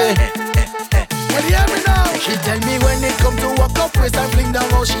 Family. Can you hear me now? She tell me when it come to walk up waist and fling down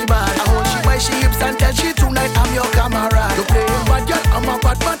how she bad. I hold she by she hips and tell she tonight I'm your camera. You playing bad girl, I'm a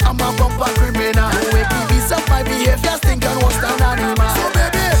bad man, I'm a bumper criminal. The way BB's up my behavior, think and what's down animal. So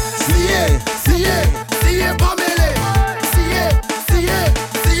baby, see it, see it, see it, Pamela. See it, see it,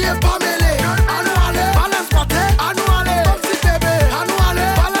 see it, Pamela. Annuale, balance party, annuale. Come see baby, annuale,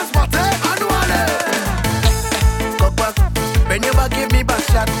 balance party, annuale. Cock back, bend your back, give me back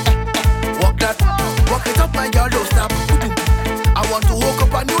shot. Walk that, walk it up, my girl, don't stop. I want to hook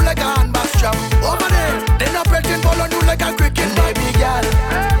up on you like a handbag strap. Over there, then I pretend ball on you like a cricket, baby girl.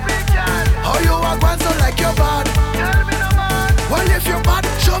 How you walk one so like you're bad? Well, if you're bad,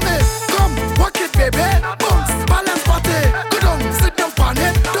 show me. Come, walk it, baby. Bounce, balance party. Go down, sit down,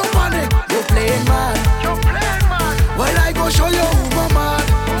 panic, don't panic. You're playing mad. Well, I go show you who my mad.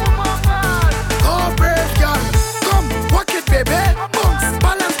 Oh, brave girl. Come, walk it, baby. Bounce,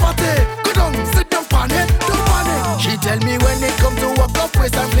 balance party. Go down, sit down, panic, don't panic. She tell me when it come to walk up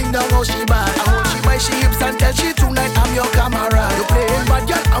waist and fling down how she bad. I hold she by she hips and tell she tonight I'm your camera. You playing bad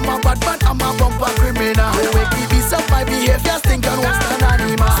girl, I'm a bad man, I'm a bumper criminal. The way BB's up my behavior, think and what's an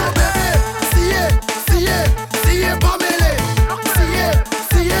animal. So baby, see it, see it, see it, Pamela. See it,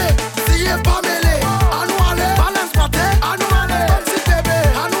 see it, see it, Pamela. Annuale, balance party, annuale. Come see baby,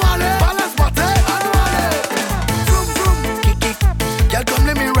 annuale, balance party, annuale. Vroom vroom, kick kick, girl come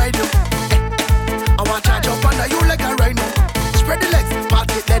let me ride you. I want charge up under you like a rhino. Spread the legs,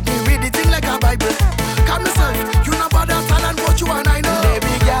 party, let me read the thing like a Bible. Calm yourself, you know about that talent, but you and I know.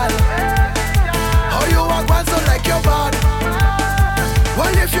 Baby girl, how you walk one so like you're bad?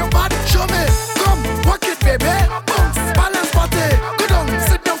 Well, if you're bad, show me. Come, walk it, baby. Bounce, balance party. Go down,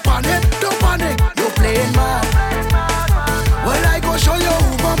 sit down, panic, don't panic. You're playing mad. Well, I go show you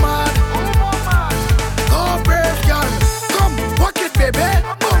who my mad. Oh, brave girl. Come, walk it, baby.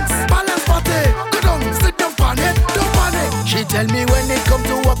 Bounce, balance party. Go down, sit down, panic, don't panic. She tell me when it come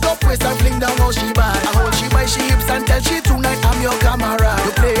to walk up waist and fling down how she bad. I hold she by she hips and tell she tonight I'm your camera.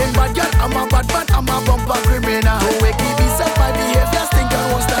 You playing bad girl, I'm a bad man, I'm a bumper criminal. Don't wake me up my behavior, think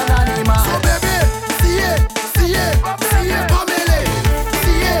I was an animal. So baby,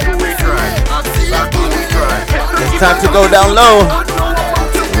 Time to go down low.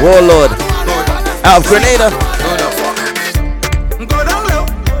 Warlord out of Grenada. Go down low,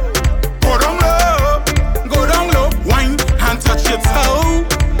 go down low, go down low, wine and touch your toe.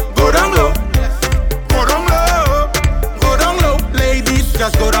 Go down low, go down low, go down low, ladies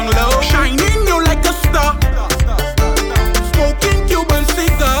just go down low. Shining you like a star, smoking Cuban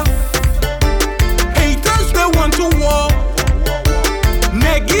cigar. Haters they want to war,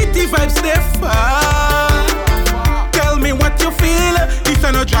 negative vibes they far. Tell me what you feel, it's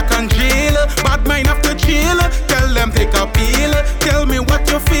no Jack and Jill, bad mind after chill. Tell them take a pill. Tell me what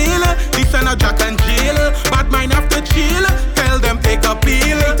you feel, it's no Jack and Jill, bad mind after chill. Tell them take a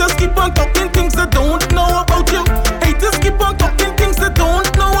pill. Haters keep on talking things they don't know about you. Haters keep on talking things they don't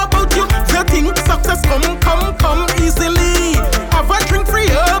know about you. They think success come easily. Have a drink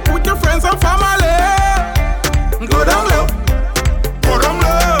free up with your friends and family. Go down low, go down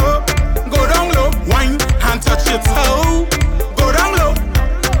low, go down low, wine and touch your toe. Go down low,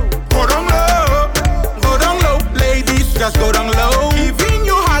 go down low, go down low, ladies just go down low. Giving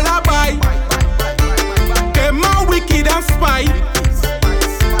you alibi, them are wicked and spy.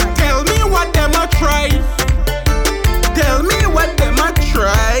 Tell me what them a try. Tell me what them a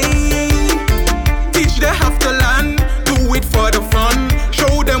try. Teach they have to learn, do it for the fun.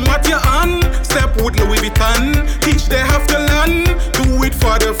 Show them what you're on, step with Louis Vuitton. Teach they have to learn, do it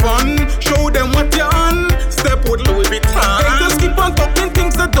for the fun. Show them what you're on, step with Louis Vuitton. Haters keep on talking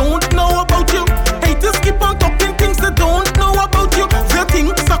things they don't know about you. Haters keep on talking things they don't know about you. They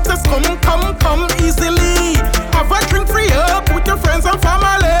think success come easily. Have a drink free up with your friends and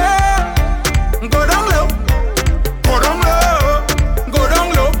family. Go down low, go down low, go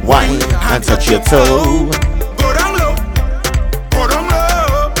down low. Wine and touch your toe. Go down low, go down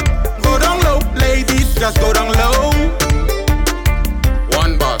low, go down low, ladies just go down low.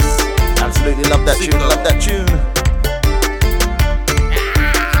 One boss. Absolutely love that tune, love that tune.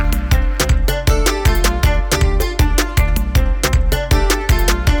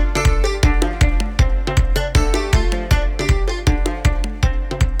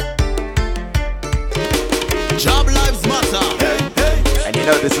 Job lives matter. And you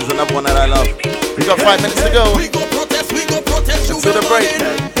know this is another one that I love. We got 5 minutes to go. We go protest, Until the break.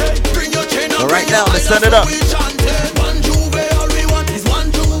 Bring your chain But right now, let's turn it up. One Juve, all we want is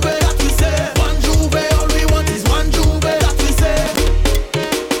one Juve, that we say. One Juve, all we want is one Juve, that we say.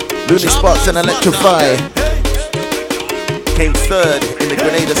 Looney Sparks and Electrify came third in the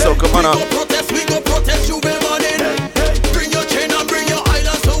Grenada Soca Monarch. We go protest Juve morning. Bring your chain and bring your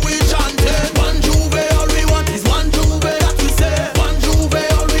island so we chant it. One Juve, all we want is one Juve, that we say. One Juve,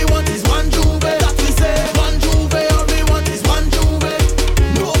 all we want is one Juve, that we say. One Juve, all we want is one Juve.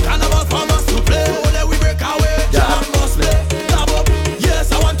 No carnival for us to play. So let we break away. Jam must play. Dab up.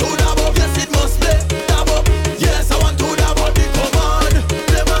 Yes, I want to dab up. Yes, it must play. Dab up. Yes, I want to dab up. The command.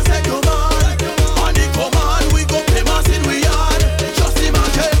 Play my second man. On the command, we go play mass in we yard. Just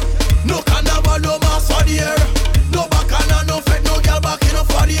imagine. No carnival, no mass for the air. No bacana, no fed, no girl back in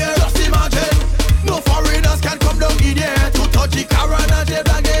for the air. Just imagine. No foreigners can come down in there to touch the car and a jet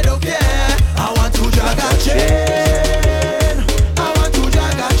and they don't care. I want to drag a chain. I want to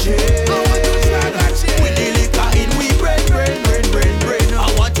drag a chain. With the liquor in we brain. I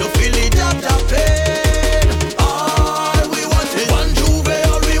want to feel it jab pain. All we want is one Juve.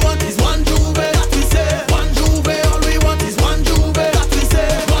 All we want is one Juve. That we say. One Juve. All we want is one Juve. That we say.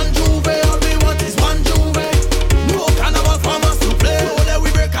 One Juve. All we want is one Juve. No carnival from us to play. So let we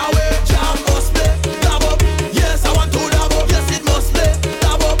break away. Jam must play. Dab up. Yes, I want to dab up. Yes, it must play.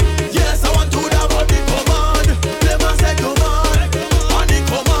 Dab up. Yes, I want to dab up. The command. Play my second man. On the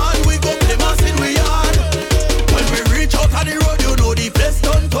command, we go play mass in we yard. When we reach out on the road, you know the place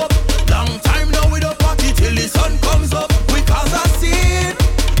done top. Long time now we don't party till the sun comes up. We cause a scene.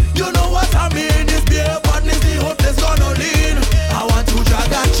 You know what I mean? This beer badness, the whole place gonna lean. I want to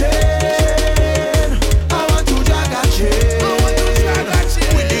drag a chain. I want to drag a chain.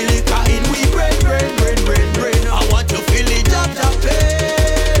 With the liquor in we brain. I want to feel it jab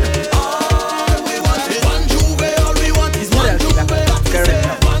pain. All we want is one Juve. All we want is one Juve.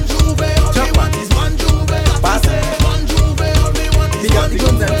 One Juve. All we want is one Juve. One Juve. All we want is one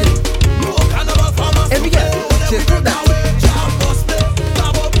Juve. No carnival from us. Every girl, she's good that. Jam must play.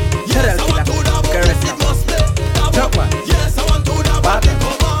 Dab up. Yes, I want to dab up. Yes, it must play. Dab up. Yes, I want to dab up. The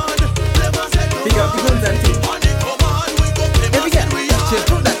command. Play my second man. On the command, we go play my second man.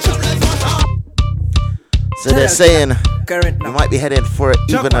 So they're saying we might be heading for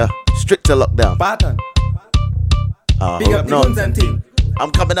even a stricter lockdown. Pattern. Hope not.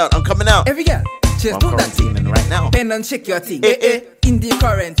 I'm coming out. Every girl, bitches I'm do that thing. quarantining right now. Bend and shake your thing. In the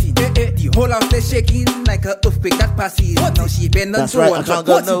quarantine. The whole house is shaking like a earthquake that passes. Now she bend and That's so right, on. I can't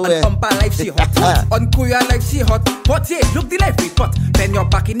go nowhere. On Pampa life she hot. On Korea life she hot. But yeah, look the life report. Bend your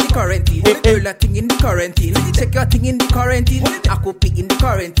back in the quarantine. Roll a thing in the quarantine. Check your thing in the quarantine. Akupi in the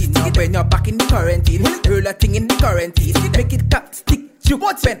quarantine. Now bend your back in the quarantine. Roll a thing in the quarantine. Make it cut, stick, shoot,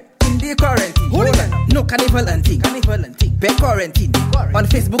 bend. In the quarantine, hold on. No carnival and thing. Bed quarantine. On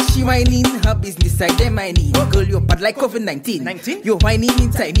Facebook she whining, her business like them mining. Girl, you bad like COVID-19. You whining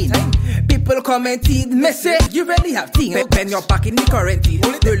in timing. People commenting, message, you really have thing. Bend your back in the quarantine.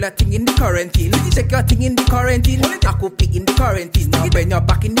 Roll a thing in the quarantine. Check your thing in the quarantine. Akupi in the quarantine. Now bend your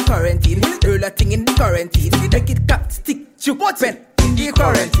back in the quarantine. Roll a thing in the quarantine. Make it cut, stick, shoot, bend. In the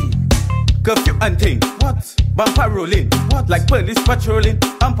quarantine. Curfew and thing. What? Bumper rolling. What? Like police patrolling.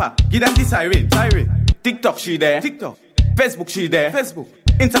 Bumper, give them the siren. TikTok she there. Facebook she there.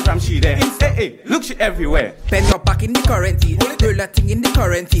 Instagram she there. Hey, look she everywhere. Bend your back in the quarantine. Roll a thing in the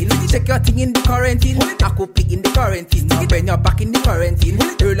quarantine. Check your thing in the quarantine. Akupi in the quarantine. Now bend your back in the quarantine.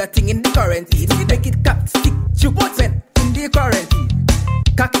 Roll a thing in the quarantine. Make it cut, stick, shoot, bend. In the quarantine.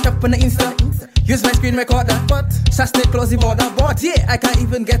 Cock it up on the Insta. Use my screen recorder. Shasta close the border. But yeah, I can't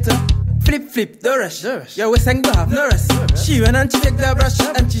even get her. Flip, the rush. Yeah, we sang the half, no rush. She went and she take the brush,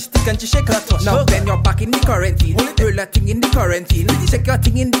 and she stick and she shake her touch. Now bend your back in the quarantine. Roll a thing in the quarantine. Check your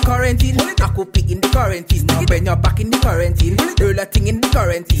thing in the quarantine. Akupi in the quarantine. Now bend your back in the quarantine. Roll a thing in the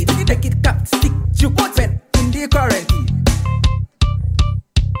quarantine. Make it cut, stick, shoot, bend. In the quarantine.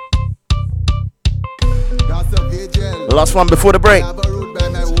 Last one before the break.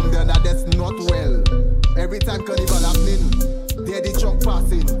 That's not well. Every time carnival happening, there the truck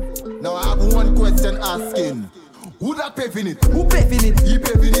passing. Now I have one question asking. Who that paving it? Who paving it? He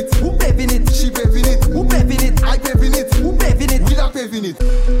paving it. Who paving it? She paving it. Who paving it? I paving it. Who paving it? We that paving it.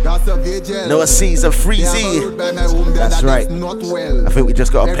 That's a vigil. Noah Caesar Freezy. That's right. Not well. I think we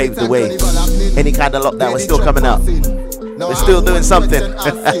just gotta pave the way. Any kind of lockdown, we're still coming out. We're still doing something.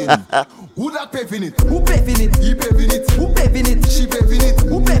 Who that paving it? Who paving it? He paving it. Who paving it? She paving it.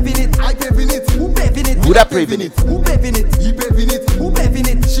 Who paving it? I paving it. Who paving it? Who that paving it? Who paving it? He paving it. Who paving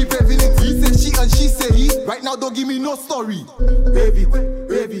it? She paving it. He say she and she say he. Right now don't give me no story. Pave it,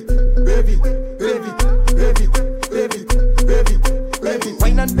 pave it, pave it, pave it, pave it, pave it, pave it, pave it.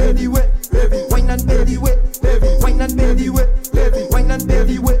 Wine and baby way, baby. Wine and baby way, baby. Wine and baby way, baby. Wine and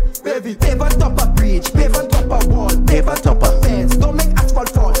baby way, baby. Pave on top of bridge, pave on top of wall, pave on top of fence. Don't make asphalt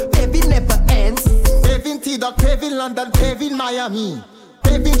fall. Paving never ends. Paving T-Dot, paving London, paving Miami.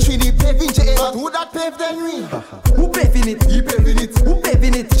 Paving Trinity, paving J. But who that paved then we? Who paving it? He paving it. Who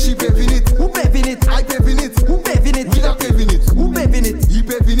paving it? She paving it. Who paving it? I paving it. Who paving it? We that paving it. Who paving it? He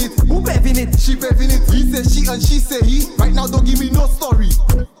paving it. Who paving it? She paving it. He say she and she say he. Right now don't give me no story.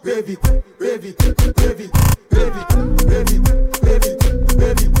 Pave it, pave it, pave it, pave it, pave it, pave it, pave it,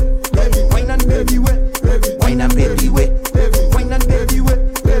 pave it. Wine and baby way, baby. Wine and baby way, baby. Wine and baby way,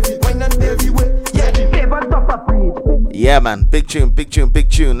 baby. Wine and baby way. Yeah, pave on top of bridge. Yeah, man. Big tune.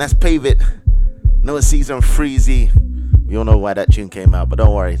 Let's pave it. Noah Caesar and Freezy. We all know why that tune came out, but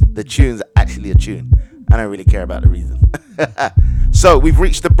don't worry. The tune's actually a tune. I don't really care about the reason. So, we've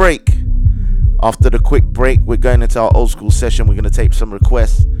reached the break. After the quick break, we're going into our old school session. We're going to take some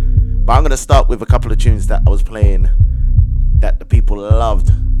requests. But I'm going to start with a couple of tunes that I was playing that the people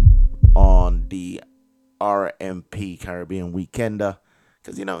loved on the RMP Caribbean Weekender.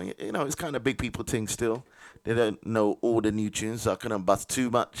 Because, you know, it's kind of big people thing still. They don't know all the new tunes, so I couldn't bust too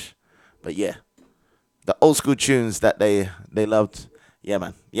much. But yeah, the old school tunes that they loved. Yeah,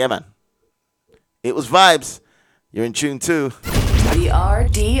 man. It was vibes. You're in tune too. The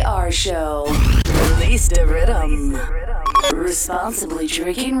RDR Show. Release the rhythm. Responsibly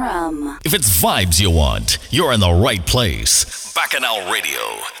drinking rum. If it's vibes you want, you're in the right place. Bacchanal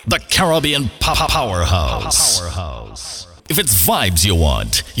Radio, the Caribbean powerhouse. If it's vibes you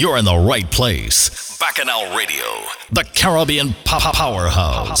want, you're in the right place. Bacchanal Radio, the Caribbean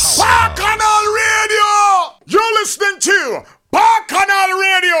powerhouse. Bacchanal Radio! You're listening to Bacchanal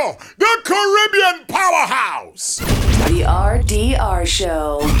Radio, the Caribbean powerhouse. The RDR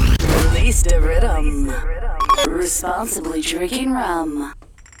Show. Release the rhythm. Responsibly drinking rum.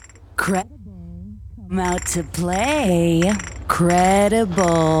 Come out to play.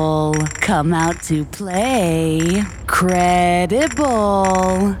 Credible. Come out to play. Credible.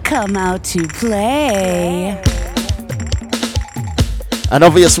 Come out to play. An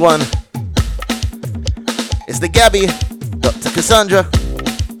obvious one. It's the Gabby, Dr. Cassandra.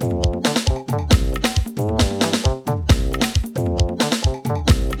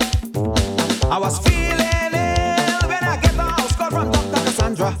 I was feeling ill when I get the house call from Dr.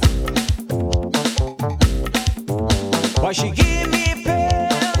 Cassandra.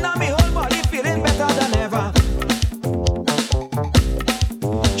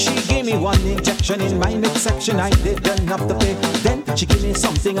 injection in my midsection, I didn't have to pay. Then she give me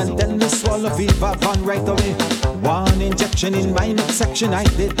something and tell me swallow Viva Van right away. One injection in my midsection, I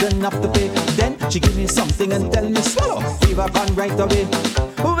didn't have to pay. Then she give me something and tell me swallow Viva Van right away.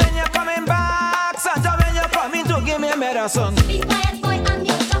 When you're coming back, Santa, when you're coming to give me a medicine. Be quiet, boy, I'm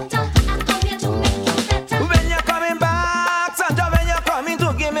your doctor. I'm coming to make you better. When you're coming back, Santa, when you're coming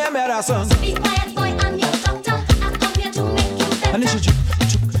to give me a medicine. Be quiet, boy, I'm your doctor. I'm coming to make you better. And she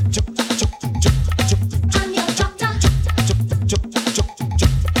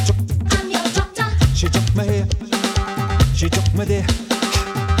she took my hair, she took my there,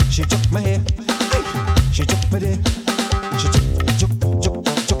 she took my hair, she took my there, she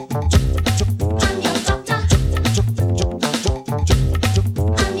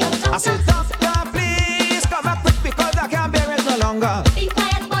I said, doctor, please come back quick because I can't bear it no longer. Be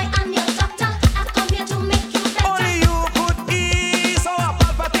quiet, boy, I'm your doctor. I come here to make you better. Only you could ease our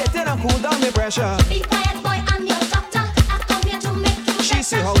palpitating and cool down the pressure. Be quiet, boy, I'm your doctor. I come here to make you better. She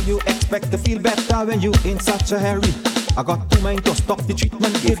say how you expect to feel better when you in such a hurry. I got to mind to stop the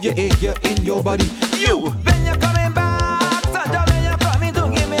treatment, give you air in your body. You, when you're coming back, Santa, when you're coming to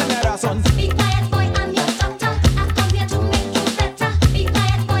give me a medicine. Be quiet, boy, I'm your doctor. I come here to make you better. Be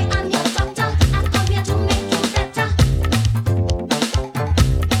quiet, boy, I'm your doctor. I come here to make you better.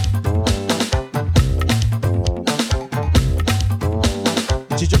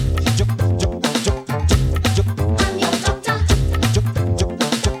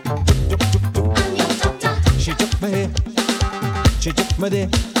 She took my hair, she took my there,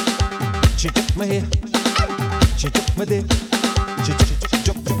 she took my hair, she took my there, she took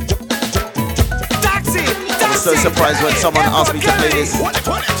taxi. I'm so surprised when someone asked me to play this.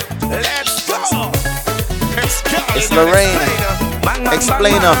 Let's go. It's Lorraine,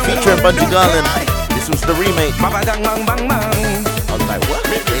 Explainer, featuring Bunty Garland. This was the remake. I was like, what?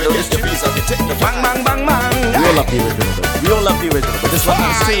 They know this tune. We all love the original though. We all love the original, but this one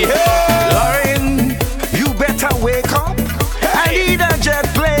is See, Lauren, you better wake up. I need a jet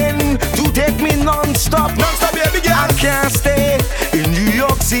plane to take me non-stop. Non-stop, baby girl. I can't stay in New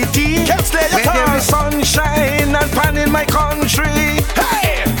York City. Can't stay when there is sunshine and pan in my country.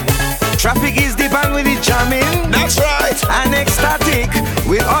 Hey! Traffic is deep and with it jamming. That's right. And ecstatic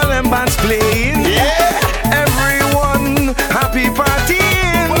with all them bands playing. Yeah. Everyone happy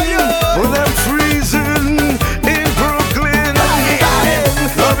partying. Well, I'm freezing in Brooklyn.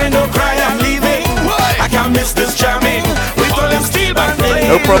 Loving, don't cry, I'm leaving. I can't miss this jamming with all them steel band playing.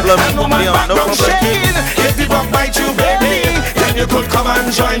 No problem, and no man Leon, no problem. shaking. If the buck bite you, baby, then you could come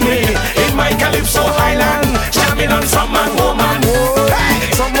and join me in my Calypso Highland, jamming on some man, woman.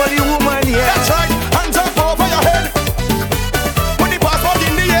 Hey, somebody, woman, yeah. That's right. Hands up over your head. Put the passport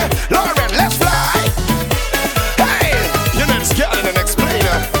in the air. Lauren, let's fly. Hey, your name's Galen and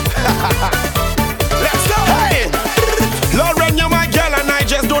Explainer. Let's go. Hey, Lauren, you're my girl and I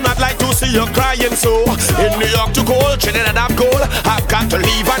just do not like to see you crying. So in New York to cold, Trinidad I'm cold. I've got to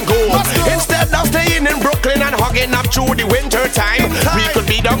leave and go. Instead of staying in Brooklyn and hugging up through the winter time, we could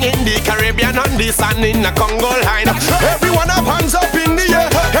be down in the Caribbean on the sand in the Congo line. Everyone have hands up in the air.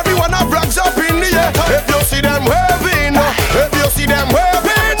 Everyone have flags up in the air. If you see them waving, if you see them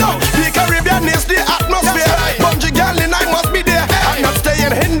waving, the Caribbean is the atmosphere. Bungie girl and I must be there. I'm not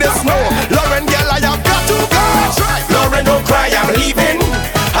staying in the snow. Lauren girl, I have got to go. Lauren, don't cry, I'm leaving.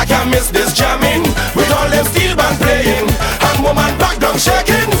 I can't miss this jamming with all them steel band playing and woman back down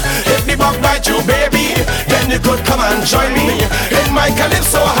shaking. If the bug bite you, baby, then you could come and join me in my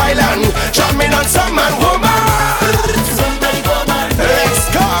Calypso Highland, jamming on some man, woman. Somebody, woman,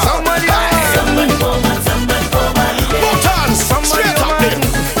 let's go. Somebody, somebody, woman, somebody, woman. Buttons, somebody, woman.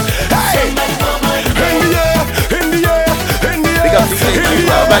 Hey, in the air, in the air, in the air.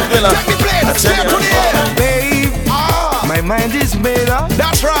 Take the plane, step to the air, babe. My mind is made up.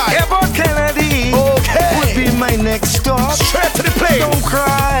 That's right. About Kennedy. Okay. Would be my next stop. Straight to the plane. Don't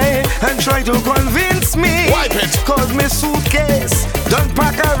cry and try to convince me. Wipe it. Cause my suitcase done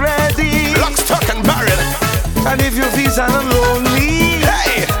pack already. Lock, stock and barrel. And if you feel so lonely,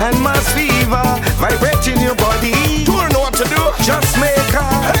 hey, and mass fever vibrating your body, don't know what to do. Just make a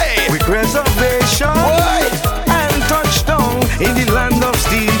quick reservation. And touch down in the land of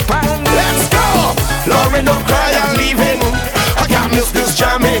steel pan. Let's go. Lauren, don't cry, I'm leaving. I can't miss this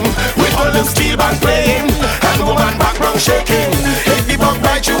jamming with all the steel band playing and woman background shaking. If the bug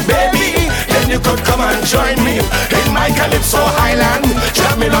bite you, baby, then you could come and join me in my Calypso Highland,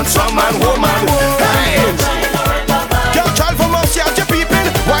 jamming on some man, woman. Hey, girl, child from us, yeah, you peeping.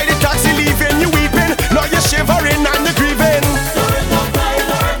 Why the taxi leaving? You weeping? Now you're shivering and you're grieving.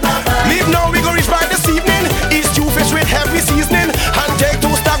 Leave now, we go reach by this evening. East two fish with heavy seasoning and take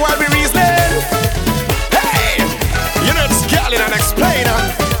two stag while we reasoning.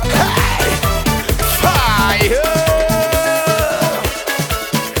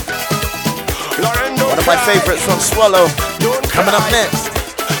 my favorites from Swallow. Coming up next.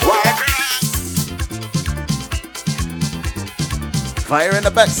 Fire in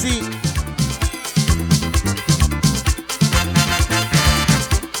the back seat.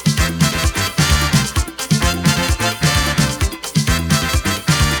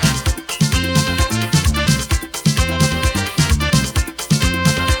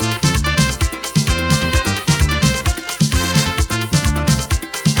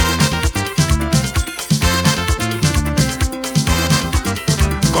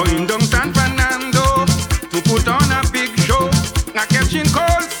 Going down San Fernando to put on a big show. I'm catching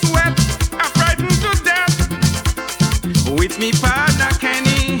cold sweat, I'm frightened to death. With me partner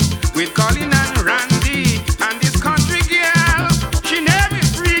Kenny, with Colin and Randy, and this country girl, she never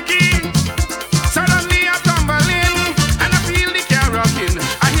freaky. Suddenly I tumble in, and I feel the car rocking.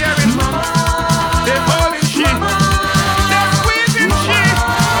 I hear it, mama, they're calling shit, they're squeezing shit.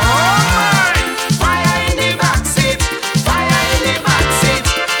 Oh my! Fire in the backseat, fire in the backseat,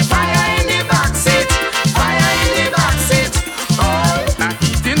 fire in the backseat, fire in the backseat. Oh, I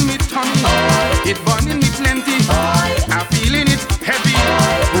heat in me tummy, it burning me plenty. I'm feeling it heavy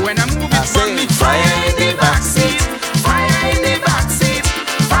when I move it on me. Fire in the backseat, fire in the backseat,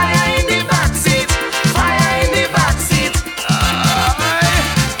 fire in the backseat, fire in the backseat.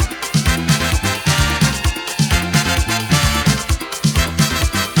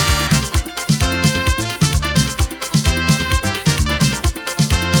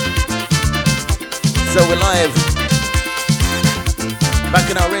 So we're live. Back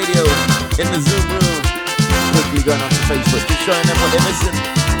in our radio, in the Zoom room. Quickly going on to Facebook, just showing them what they're missing.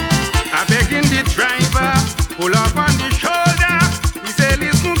 I'm begging the driver, pull up on the shoulder. He say,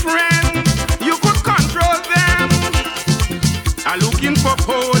 listen friend, you could control them. I'm looking for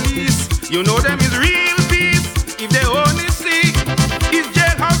police, you know them is real peace. If they only see, it's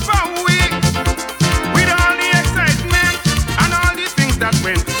jailhouse for a week. With all the excitement and all the things that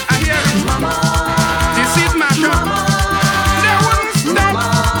went. I hear it, mama, this is my shop. They wouldn't stop.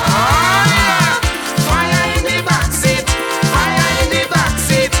 Oh yeah. Fire in the backseat, fire in the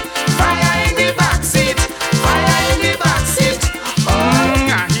backseat, fire in the backseat, fire in the backseat.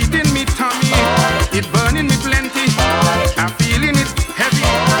 I heat in me tummy, it burning me plenty. I'm feeling it heavy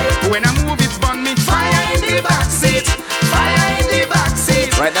when I move it burn me. Fire in the backseat, fire in the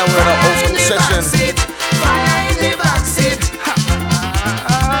backseat. Right now we're in our old school session. Fire in the backseat.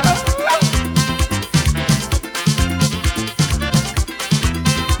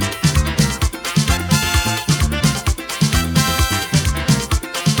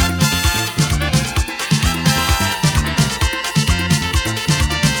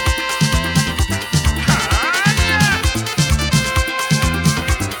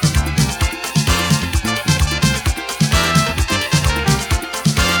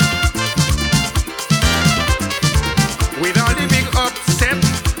 With all the big upset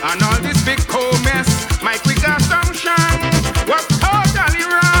and all this big cold mess, my quick assumption was totally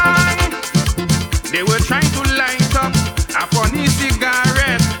wrong. They were trying to light up a funny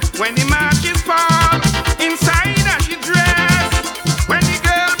cigarette when the matches fall inside her she dress. When the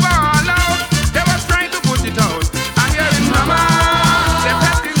girl ball out, they were trying to put it out. I'm hearing mama, they're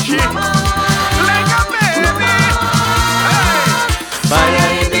petting shit like a baby. Hey. Fire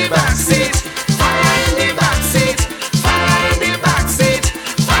in the backseat, fire in the backseat, fire in the backseat,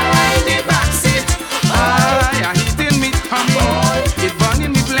 fire in the backseat. I heat in me tummy, it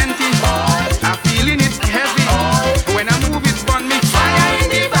burning me plenty. I'm feeling it heavy when I move it burn me. Fire in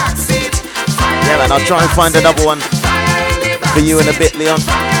the backseat, fire Yeah, man, I'll try and find another one for you in a bit, Leon. in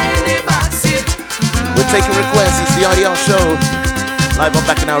the backseat. We're taking requests. It's the RDR show. Live on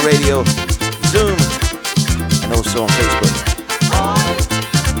Back in Our Radio, Zoom, and also on Facebook.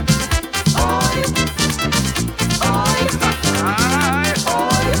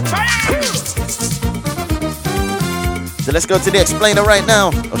 So let's go to the explainer right now.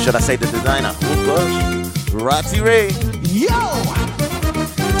 Or should I say the designer? Oh gosh. Ratty Ray. Yo!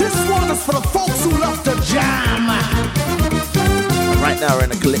 This one is for the folks who love to jam. And right now we're in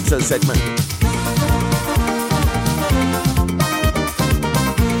the Calypso segment.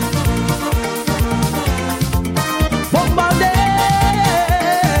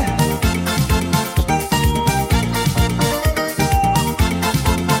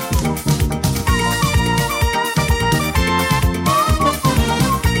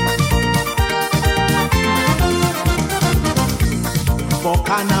 For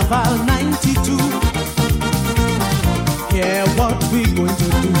Carnival 92, hear what we going to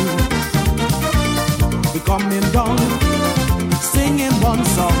do. We coming down, singing one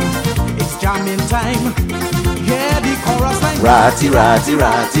song. It's jamming time. Hear the chorus line. Ratty, ratty,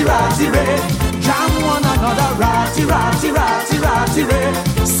 ratty, ratty, ray. Jam one another, ratty, ratty, ratty, ratty, ray.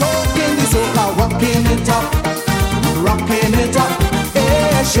 Soaking the soca, walking it up, rocking it up,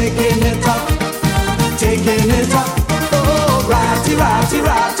 eh, shaking it up, taking it up. Oh, ratty, ratty,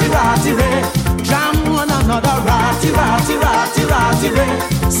 ratty, ratty, ray. Jam one another, ratty, ratty, ratty, ratty, ray.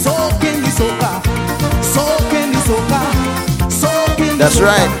 Soaking the soca, soaking the soca, soaking the That's soca.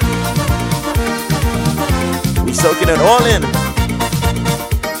 right. We soaking it all in.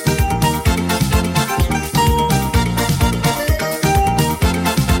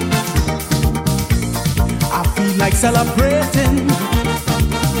 Like celebrating,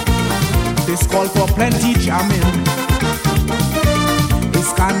 this call for plenty jamming.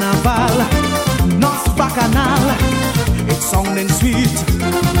 It's carnival, not bacchanal. It's sounding sweet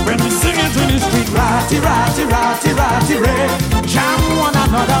when we sing it in the street. Ratty, ratty, ratty, ratty, ray. Jam one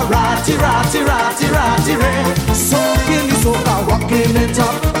another, ratty, ratty, ratty, ratty, ray. Soaking the soca, rocking it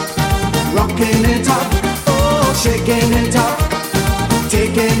up, rocking it up. Oh, shaking it up,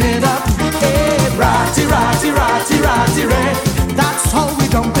 taking it up. Hey, ratty, ratty, ratty, ratty, ray. That's how we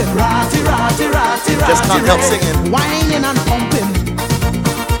dumping. Ratty, ratty, ratty, ratty, Just can't help singing. Whining and pumping.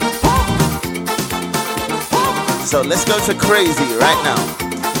 So let's go to crazy right now.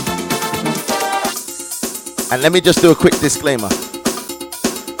 And let me just do a quick disclaimer.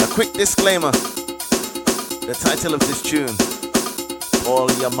 A quick disclaimer. The title of this tune,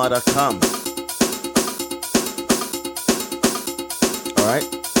 All Your Mother Come. Alright?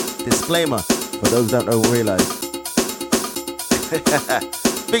 Disclaimer, for those that don't realize.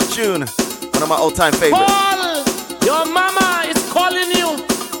 Big tune, one of my all-time favorites. Paul, your mama is calling you.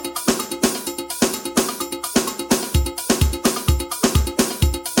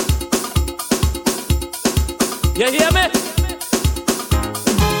 You hear me?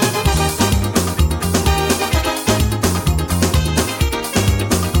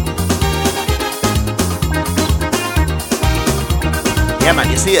 Yeah, man,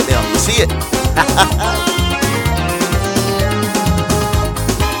 you see it, Leon, you see it.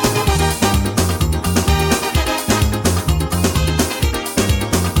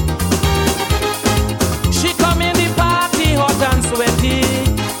 She come in the party hot and sweaty,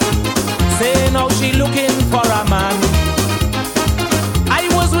 saying how she looking for a man. I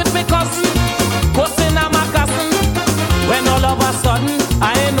was with my cousin, posting on my cousin, when all of a sudden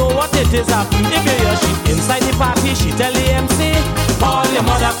I know what it is happening. If you hear she inside the party, she tell the MC, all your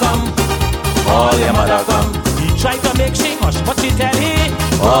mother come, all your mother come. He try to make she hush, but she tell he,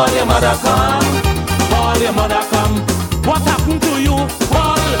 all your mother come, all your mother come. What happened to you,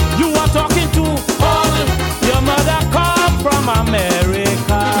 Paul? You are talking to Paul. Your mother come from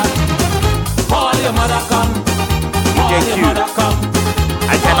America. All your mother come, all your mother come.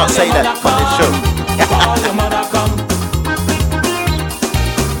 I cannot say that on this show. All your mother come.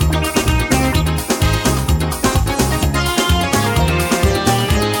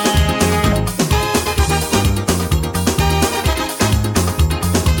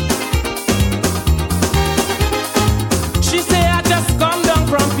 She say I just come down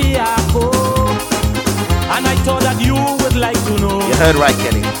from Piaco, and I thought that you would like to know. You heard right,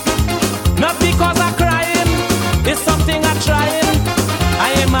 Kenny. Not because I'm crying, it's something I'm trying.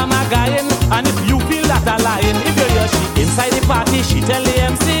 I am mama guying, and if you feel that I'm lying, if you hear she inside the party, she tell the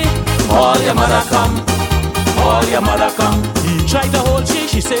MC, all your mother come, all your mother come. He tried to hold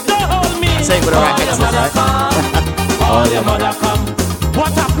she said, don't hold me. I say with a all racket, your mother right? come, all your mother come.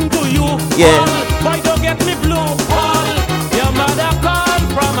 What happened to you? Yeah. Paul, boy, don't get me blue. Paul, your mother come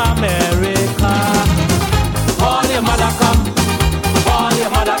from America. All your mother come, all your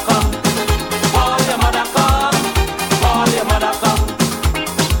mother come. All your mother come, all your mother come.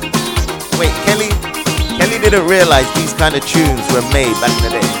 Wait, Kelly didn't realize these kind of tunes were made back in the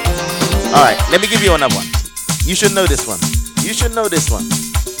day. Alright, let me give you another one. You should know this one. You should know this one.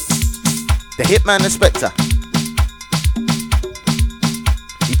 The Hitman Inspector.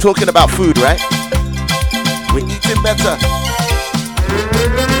 You talking about food, right? We're eating better.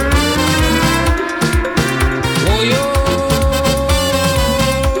 Oh, yo.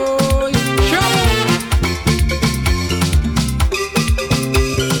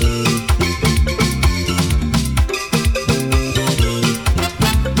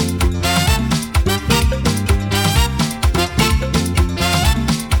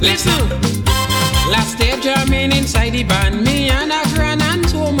 Listen, last day jamming inside the band, me and a grand and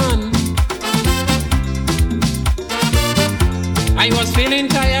woman. I was feeling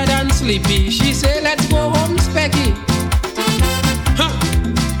tired and sleepy. She said, let's go home, Specky. Huh.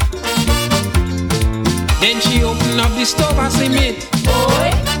 Then she opened up the stove and see meat.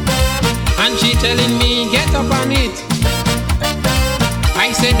 And she telling me, get up on it.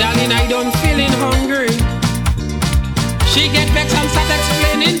 I said, darling, I don't feeling hungry. She get vexed and start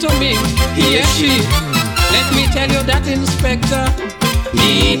explaining to me. He or she. Let me tell you that, Inspector.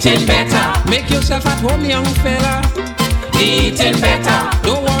 Eating better. Make yourself at home, young fella. Eating better.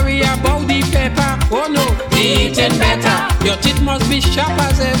 Don't worry about the pepper. Oh no. Eating better. Your teeth must be sharp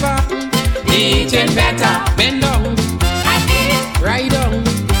as ever. Eating better. Bend down. And eat. Right down.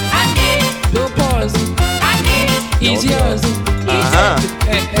 And eat. Don't pause. And eat. It's yours.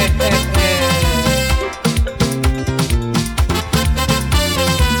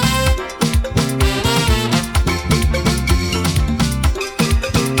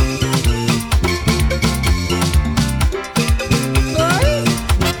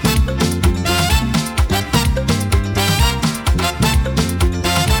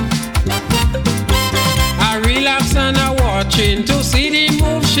 To see the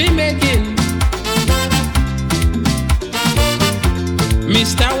move she making.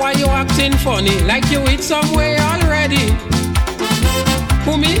 Mister, why you acting funny? Like you eat somewhere already.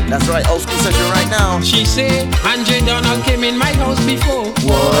 Who me? That's right, old school session right now. She say, Andre Donald came in my house before.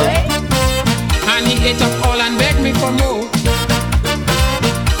 What? And he ate up all and begged me for more.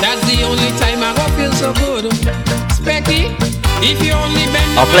 That's the only time I go feel so good. Specky, if you only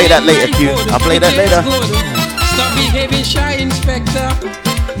bend. I'll play that later, Q. I'll play that later. Stop behaving shy, Inspector.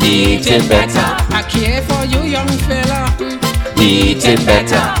 Eating better. I care for you, young fella. Eating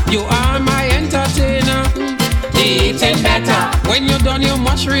better. You are my entertainer. Eating better. When you're done, you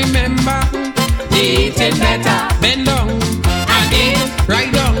must remember. Eating better. Bend down and eat.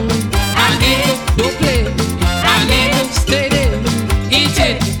 Right down and eat. Don't play and eat. Stay there. Eat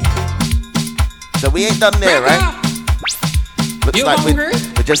it. So we ain't done there, right? Looks you like hungry?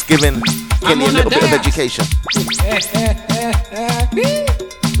 we're just giving Kelly a little bit of education.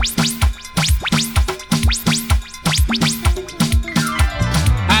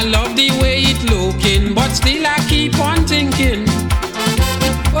 I love the way it looking, but still I keep on thinking.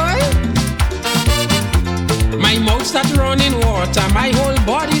 Boy, my mouth start running water, my whole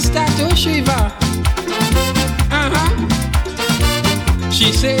body start to shiver.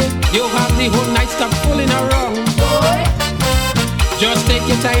 She said, you have the whole night, stop fooling around. Just take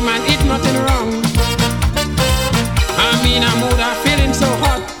your time and eat, nothing wrong. I'm in a mood, I'm feeling so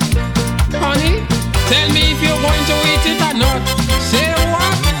hot. Honey, tell me if you're going to eat it or not. Say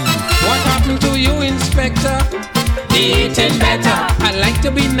what? What happened to you, Inspector? Eating better. I like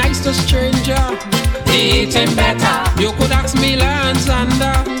to be nice to stranger. Eating better. You could ask me Lance and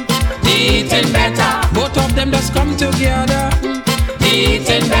eating better. Both of them just come together.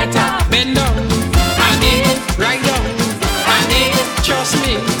 Eating better. Bend down and eat. Right down and eat. Trust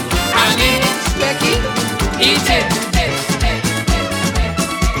me and eat. Specky, eat it.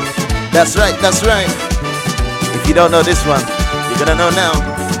 That's right, that's right. If you don't know this one, you're gonna know now.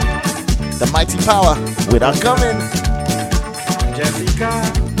 The Mighty Power with Our Coming. Jessica,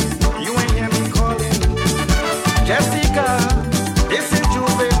 you ain't hear me calling. Jessica, this is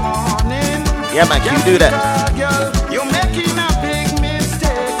Tuesday morning. Yeah, man, can you do that? Girl, you're making a big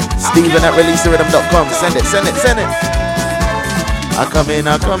mistake. Steven at releaserhythm.com. Send it, send it, send it. I come in,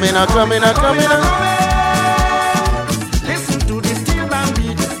 I come in, I come in, I come in. Listen to the steel band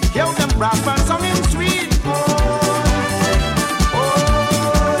beat. Hear them rap and something sweet.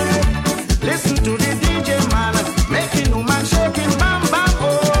 Listen to the DJ man making woman shaking bam bam.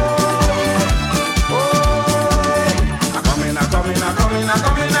 I come in, I come in, I come in, I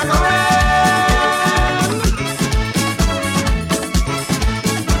come in, I come in.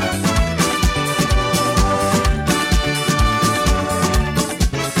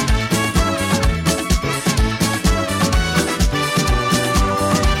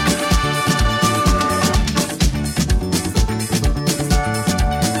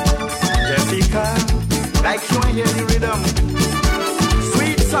 Like you hear the rhythm,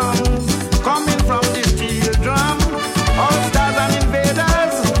 sweet songs coming from the steel drum. All stars and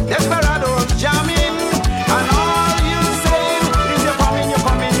invaders, desperados jamming, and all you say is you're coming, you're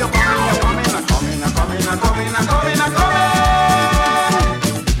coming, you're coming, you're coming, I'm coming, I'm coming, I'm coming, I'm coming, I'm coming.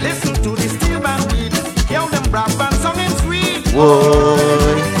 Listen to the steel band beat, hear them rap and something sweet. Whoa.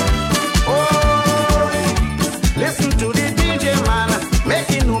 Listen to the DJ man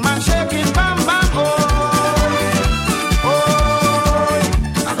making woman shaking bam bam.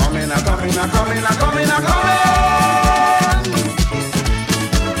 I'm coming, I'm coming, I'm coming, I'm coming.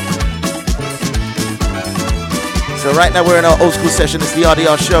 So right now we're in our old school session. It's the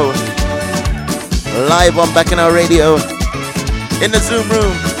RDR show. Live on Back in Our Radio. In the Zoom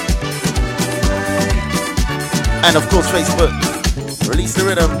room. And of course Facebook. Release the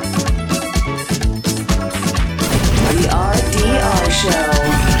Rhythm. The RDR show.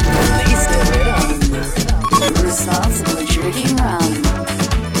 Release the Rhythm. Responsible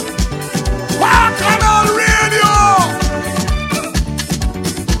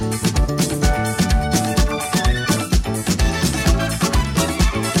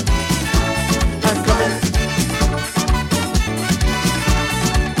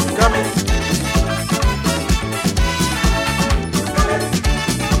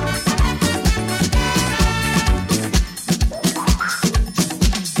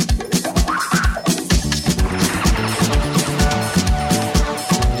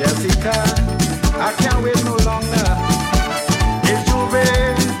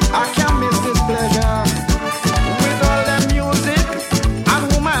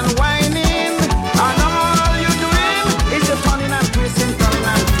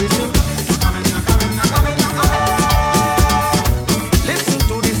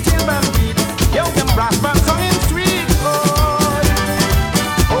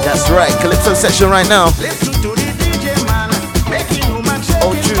That's right, Calypso section right now.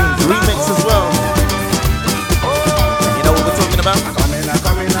 Old tunes, remix as well. You know what we're talking about?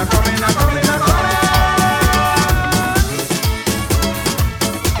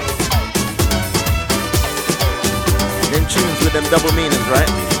 Them tunes with them double meanings, right?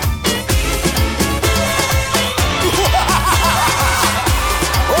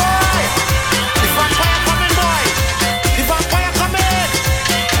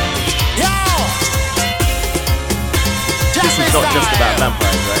 This is not just about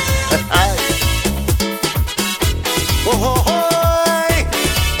vampires, right?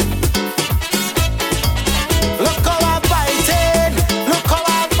 Look how I'm fighting. Look how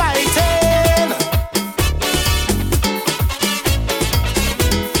I'm fighting.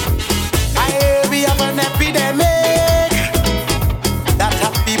 I hear we have an epidemic that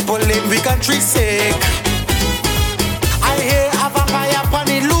have people in we country sick. I hear a vampire on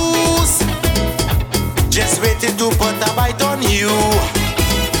the loose, just waiting to put a bite on you.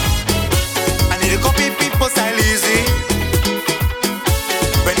 I need to copy people style easy.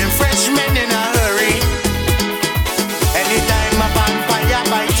 When them freshmen in a hurry, anytime a vampire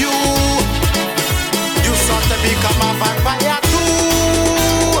bite you, you sort of become a vampire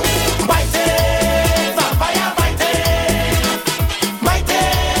too. Bite it, vampire bite it. Bite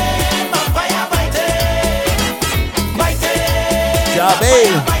it, vampire bite it. Bite it, Jabe.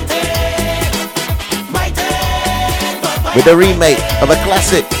 With a remake of a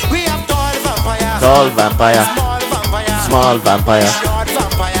classic. We have Tall vampire, small vampire. short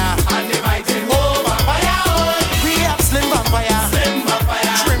vampire, and they biting old vampire. We have slim vampire,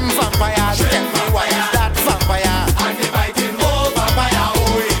 trim vampire, tell me why is that vampire? And they biting old vampire.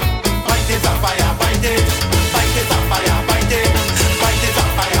 Oi, bite it vampire, bite it, bite it vampire, bite it, bite it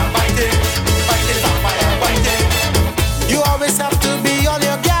vampire, bite it, bite it vampire, bite it. You always have to be on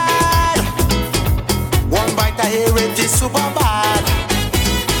your guard. One bite I hear it is super bad.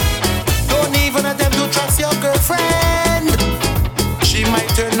 Don't even attempt to trust your girlfriend. She might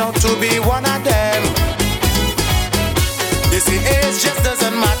turn out to be one of them. They say age just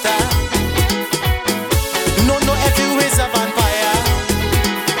doesn't matter. No, if you is a vampire.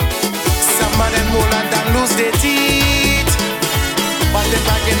 Some of them older than lose their teeth, but they're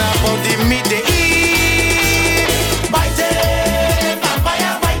bagging about the meat they eat. Bite it,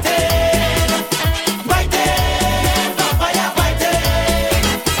 vampire, bite it. Bite it, vampire, bite it.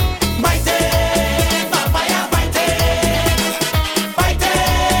 Bite it, vampire, bite it. Bite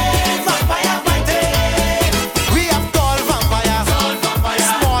it, vampire, bite it. We have tall vampire,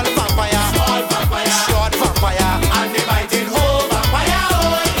 small vampire, short vampire, and they biting whole vampire.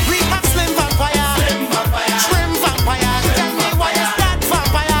 We have slim vampire, trim vampire. Tell me why is that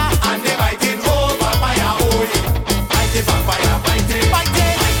vampire? And they biting whole vampire. Oh, bite it, vampire, bite it, bite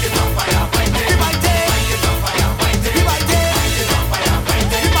it, bite it, vampire, bite it, bite it, bite it, vampire, bite it, bite it, bite it, vampire,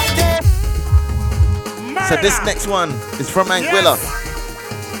 bite it, bite it. So this next one is from Anguilla.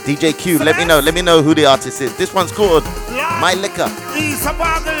 DJ Q, let me know who the artist is. This one's called My Liquor. He's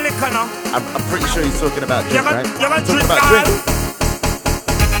about the liquor now. I'm pretty sure he's talking about drink, right? You're He's talking about drink.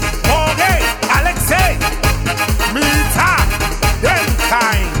 Okay, Alexei, Mita, them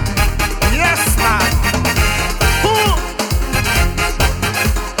kind. Yes, man.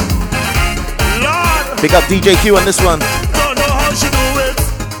 Lord, Big up DJ Q on this one. don't know how she do it.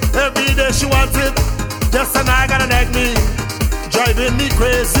 Every day she wants it. Just an I gotta nag me, driving me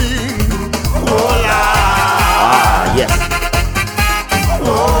crazy. Ah, yes.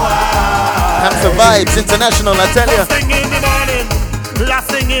 Hamster Vibes International, I tell ya. First thing in the morning, last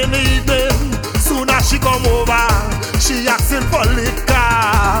thing in the evening. Soon as she come over, she asking for liquor.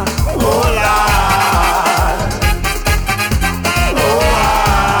 Oh Lord, oh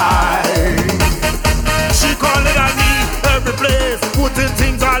I. She calling on me every place, putting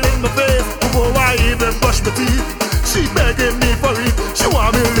things all in my face. Before I even brush my teeth, she begging me for it. She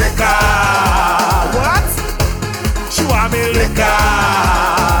want me liquor. What? She want me liquor.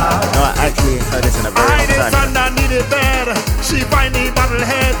 No, I actually ain't heard this in a very long time. Underneath the bed, she find the bottle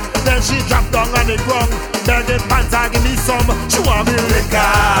head, then she drop down on the ground, begging Panta give me some. She want me liquor.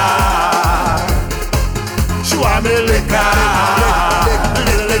 She want me liquor.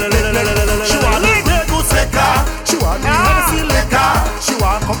 She want me goose liquor. She want me Hennessy liquor. She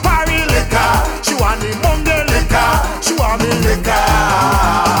want Campari liquor. She want me Monge liquor. She want me liquor.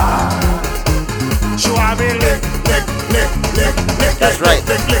 She want me lick. That's right.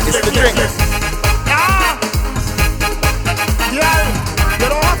 It's the drink.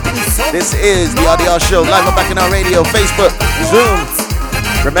 This is the RDR Show live on Bacchanal Radio, Facebook, Zoom.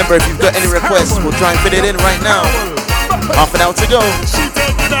 Remember, if you've got any requests, we'll try and fit it in right now. Half an hour to go. She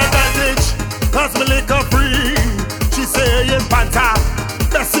taking that cause me liquor free. She say in Panta,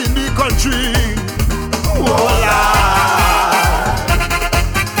 best in the country. Oh Lord,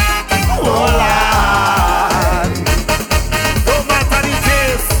 oh Lord. Don't matter the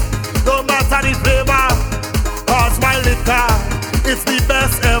taste, don't matter the flavor, cause my liquor, it's the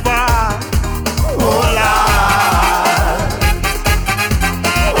best ever. Oh Lord,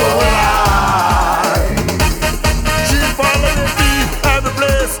 oh Lord. She following me every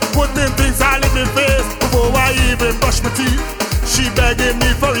place, putting things all in my face. Before I even brush my teeth, she begging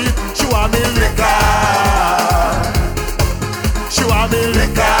me for it. She want me liquor, she want me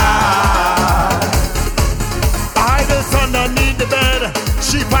liquor. I just underneath the bed,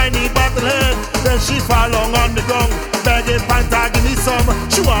 she find me battle head. Then she fall on the ground, begging Panta give me some.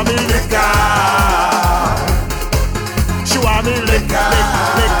 She want me liquor, she want me liquor,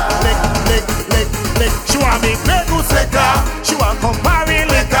 lick. She want me Grey Goose liquor, she want Campari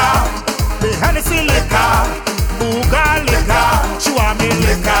liquor, the Hennessy liquor, Booga liquor. She want me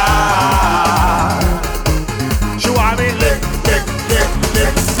liquor, she want me lick.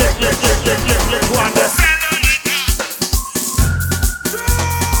 Want this?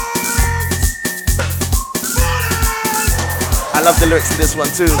 I love the lyrics in this one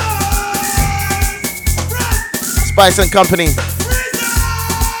too. Spice and Company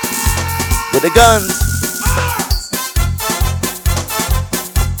with the guns.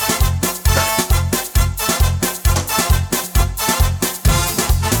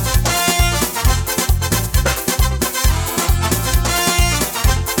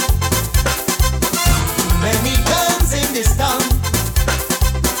 Many guns in this town,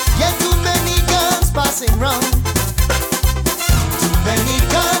 yet too many guns passing round. Too many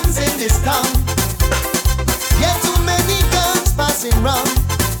guns in this town, yet too many guns passing round.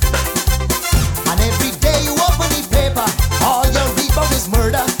 And every day you open the paper, all you read about is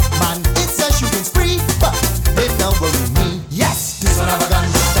murder. Man, it's a shooting spree, but they don't worry me. Yes, this one have a gun,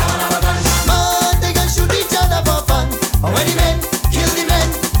 that one have a gun. Man, they can shoot each other for fun. But when the men kill the men,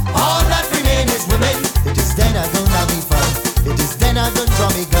 all that remain is women. It is then I don't have me fun. It is then I don't draw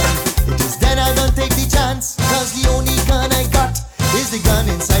me gun. It is then I don't take the chance. Cause the only gun I got is the gun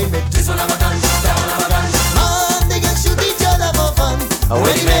inside me. This one have a gun, that one have a gun. Man, they can shoot each other for fun. But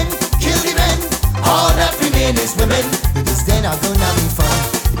when the men kill the men, all that remain is women. It is then I don't have me fun.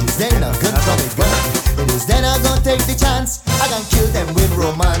 It is then I don't draw me gun. It is then I don't take the chance. I can kill them with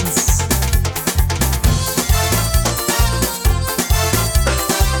romance.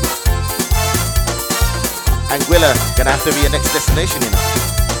 Anguilla gonna have to be a next destination, you know.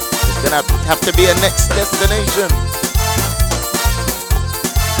 It's gonna have to be a next destination.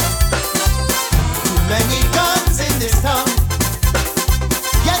 Too many guns in this town,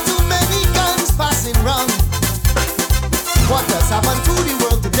 yet too many guns passing round. What has happened to the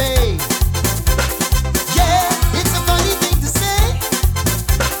world today? Yeah, it's a funny thing to say.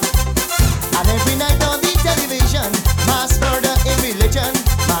 And every night on the television, mass murder in religion.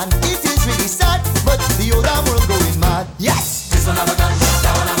 Man, it is really sad, but the older world going mad. Yes, this one have a gun,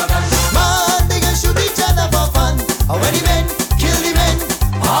 that one have a gun. Man, they can shoot each other for fun. And when the men kill the men,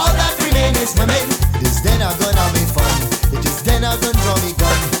 all that remain is women. It is then I'm gonna have me fun. It is then I'm gonna draw me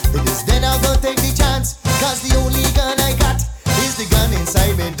gun. It is then I'm gonna take the chance. Cause the only gun I got is the gun inside.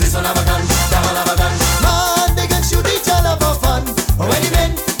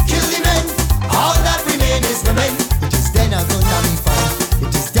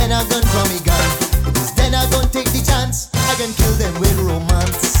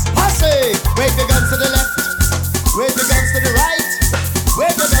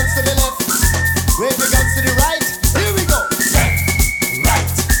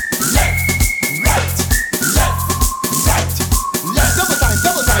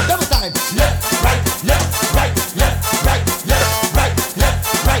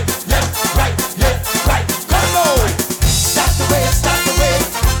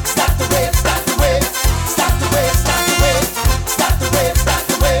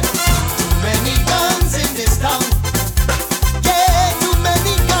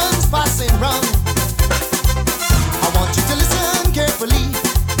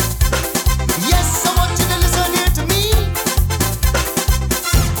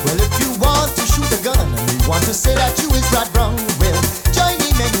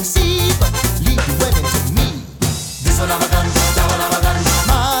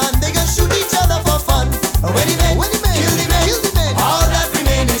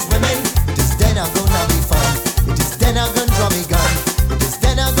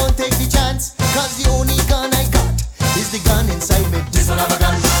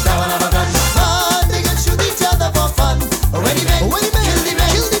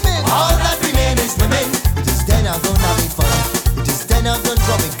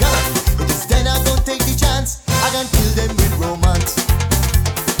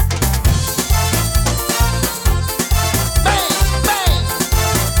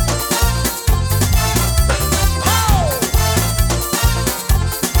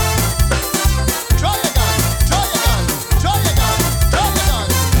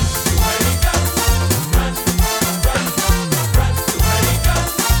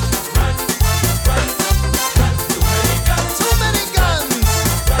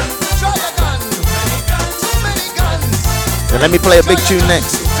 And let me play a big tune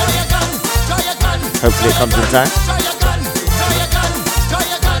next. Hopefully it comes in time.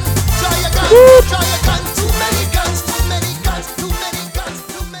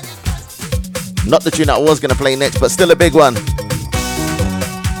 Not the tune that I was going to play next, but still a big one.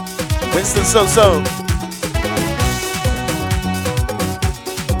 Winston So-So.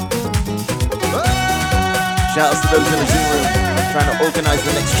 Shout outs to those in the Zoom room trying to organize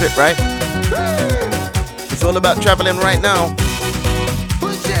the next trip, right? It's all about traveling right now.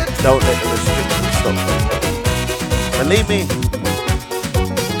 Don't let the restrictions stop. Believe me.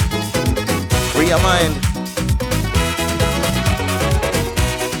 Free your mind.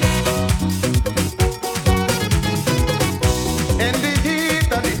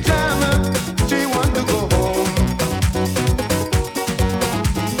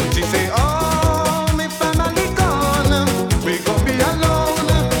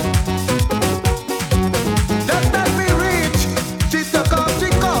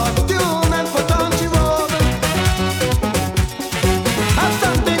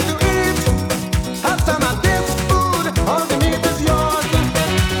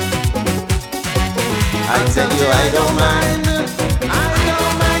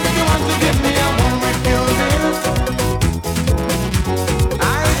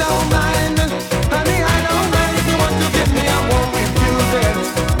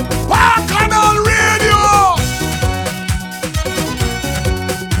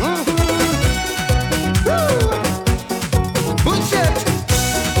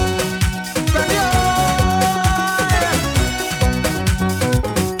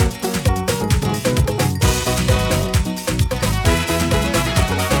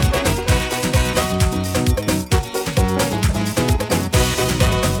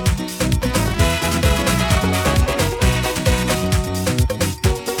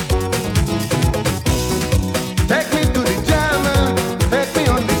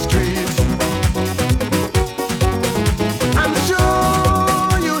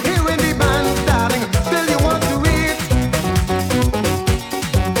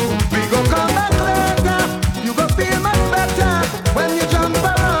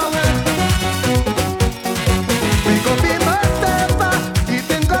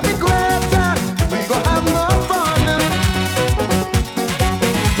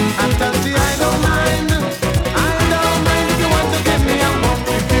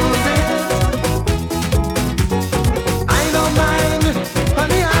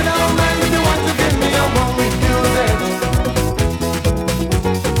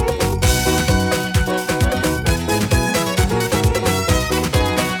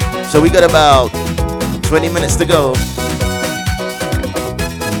 So we got about 20 minutes to go.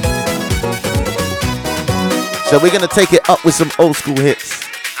 So we're going to take it up with some old school hits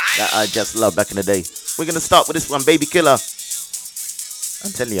that I just loved back in the day. We're going to start with this one, Baby Killer.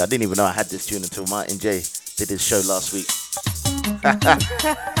 I'm telling you, I didn't even know I had this tune until Martin J did his show last week.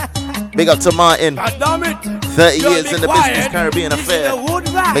 Big up to Martin. 30 years in the Business Caribbean Affair.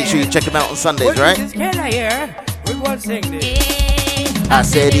 Make sure you check him out on Sundays, right? I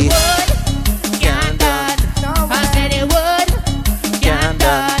said he would, can't done. I said he would, can't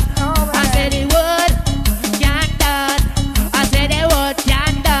done. I said he would, can't done. I said he would,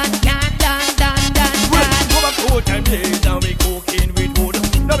 can't done, can't done, done, done. Go back to old time days and we cooking with wood.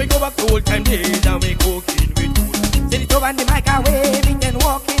 Now we go back to old time days and we cooking with wood. Set it over in the microwave, it can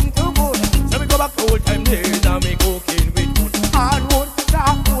walk into good. So we go back to old time days and we cooking with wood. Hard wood,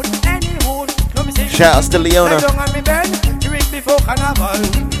 soft wood, any wood. Shout outs to Leona. Before carnival,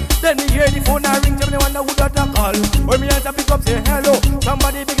 then me hear the phone a ring, tell me wonder who got a call. When me answer pick up say hello,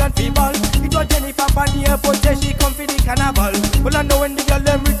 somebody big and feeble. It was Jennifer from the airport, say she come for the carnival. Well I know when the girl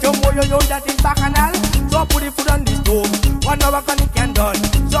them return, oh yo that is bacchanal. So I put the food on the stove, 1 hour can it can done.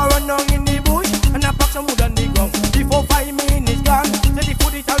 So I run down in the bush and I pack some wood on the ground. Before 5 minutes gone, say the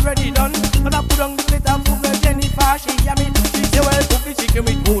food is already done. And I put on the plate of food where Jennifer she a me. She say well cook the chicken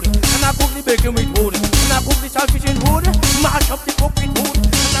with wood, and I cook the bacon with wood, and I cook the saltfish in wood. Mash up the cook with wood,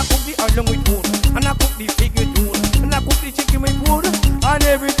 and I cook the onion with wood, and I cook the pig with wood, and I cook the chicken with wood, and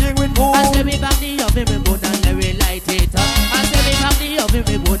everything with wood. I say we back the oven with wood and let we light it up. I say we back the oven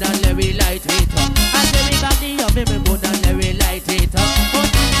with wood and let we light it up. I say we back the oven with wood and let we light it up.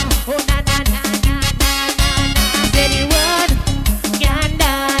 Oh na na na na na na na. I say the word, can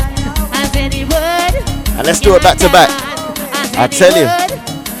done. I say the word. And let's do it back to back. I tell you,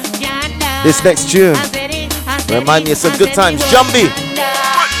 this next tune remind me of some good times. Jumbie.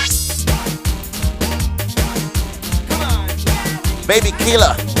 Baby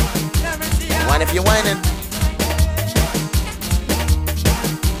Killer. Whine if you're whining.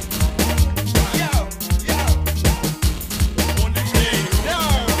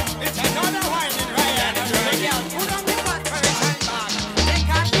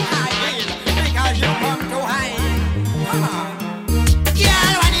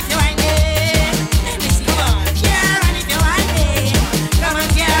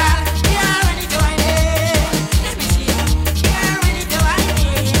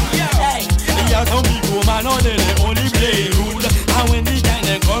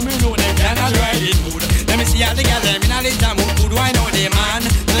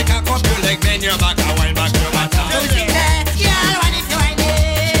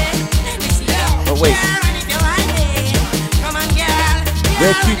 wait.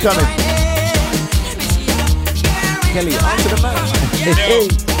 Where Q coming? Kelly, answer the man.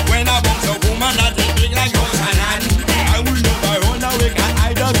 When I bounce a woman that is big like ocean, I will never run away, cause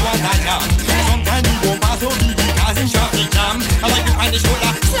I just want that jam. Sometimes you go past so big because it's traffic jam. I like to find the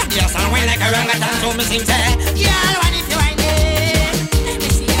shoulder, slap the ass and wine like a orangutan. So me sing say, girl, when if you whine it, let me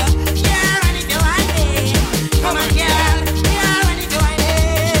see you. Girl, when if you whine it, come on, girl. Girl, when if you whine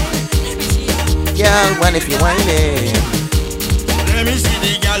it, let me see you. Girl, when if you whine it. Let me see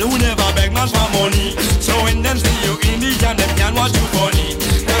the girl who never beg man for money. So when them see you in the jam, them can watch you funny.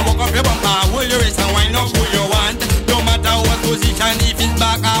 They walk up your bumper, hold your waist and wind up who you want. No matter what position, if it's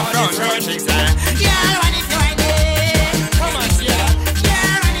back or front, front, fix it. Girl, when if you whine it, come on, see ya.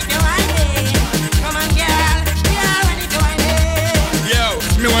 Girl, when if you whine it, come on, girl. Girl, when if you whine it. Yo,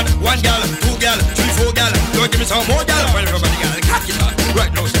 me want one girl, two girl, three, four girl. Don't give me some more girl. Well, everybody girl, cock it on.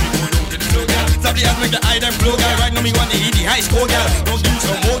 Right now, so we go down to the floor, girl. Stop the ass, make the eye them flow, girl. Right now, me want to hit the high score, girl. Don't give me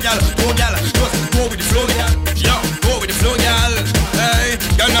some more girl, four girl. Just go with the flow, girl. Yo, go with the flow, girl. Hey,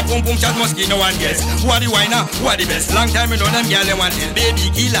 girl, na pum pum chat mosquito, no one guess. Who are the whiner? Who are the best? Long time we know them girl, they want it.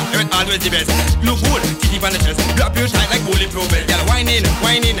 Baby killer, earth always the best. Look good, titty on the chest. Drop your tight like bulletproof belt, girl. Whining,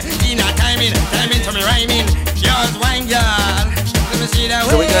 whining, Tina timing, timing to me rhyming. Yours wine, girl. Let me see that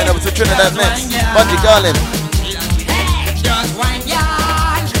way. So we're going over to Trinidad next. Bungie Garlin. Just wine,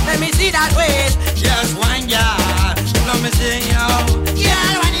 girl. Let me see that way. Just wine, girl. Let me see you.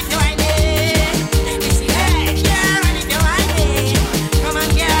 Girl, when if you whine it, let me see. Hey, girl, when if you whine it, come on,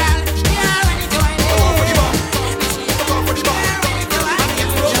 girl. Girl, when if you whine it, let me see.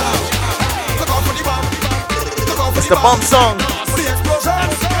 It's the bomb song. For the explosion,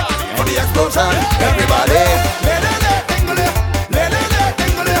 for the explosion, everybody.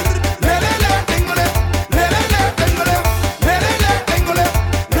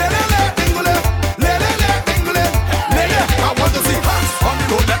 I want to see hands on the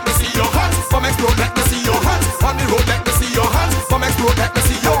road. Let me see your hands. From explode, let me see your hands on the road. Let me see your hands. From explode, let me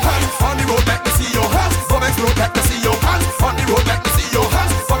see your hands on the road. Let me see your hands. From explode, let me see your hands on the road. Let me see your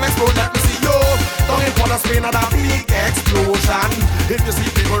hands. From explode, let me see your. Don't it wanna spin at a big explosion? If you see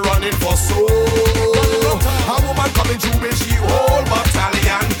people running for soul, a woman coming through with she whole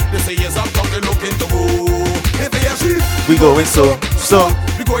battalion. They say yes, I'm talking looking to go. If they are she, We going so.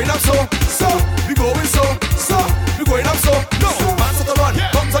 we going up so, we going so, we going up so. No, man set to run,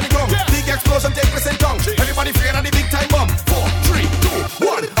 bombs on the ground. Big explosion take place in town. Everybody afraid of the big time bomb. 4, 3, 2,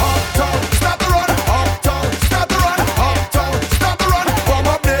 1. Uptown, start the run. Uptown, start the run. Uptown, start the run. Bomb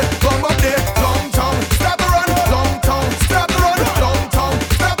up there, downtown, start the run. Downtown, start the run. Downtown,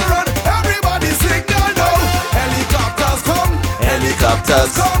 start the run. Everybody signal now. Helicopters come,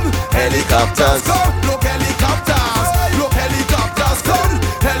 Helicopters. come, Helicopters. come. Look helicopters, look helicopters come,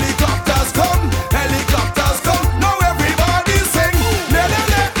 helicopters come, helicopters come. Now everybody sing. Le le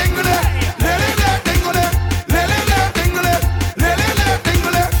le dingle, le le le dingle, le le le dingle, le le le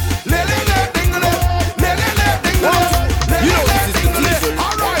dingle, le le le dingle, le le le dingle. You know this is the diesel.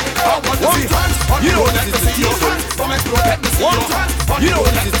 All right, I want to see hands on the road. Let me see your hands. From explode, let me see your hands. You know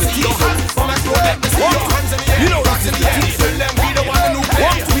this is the diesel. From explode, let me see your hands in the air. You know this is the diesel. Them we don't want a new play.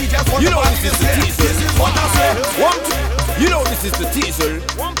 We just want to buy this diesel. This is what I say. You know this is the diesel.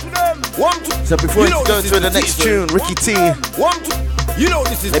 So before we go to the next tune, Ricky T, You know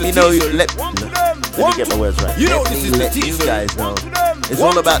this is let the me know. diesel. Let me get my words right. You know Let this me is the let you diesel. guys know. It's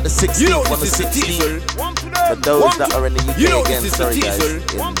all about the 16th You know on the this is the 16th. For those that are in the UK You know again, this is the sorry guys, diesel.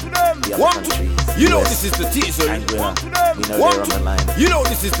 in the other countries. You know US, this is the diesel. Anguilla, we know they're on the line. You know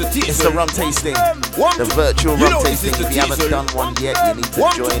this is the diesel. It's the rum tasting, the virtual You rum know this tasting. is the If you haven't diesel. done one yet, you need to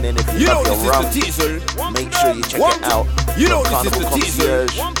join in. If you You know love this your is rum, the diesel. make sure you check it out. You know From this is Carnival the diesel.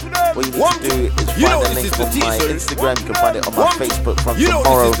 Concierge. What you need to do is You know find the this link is the on my diesel. Instagram. You can find it on my Facebook from You know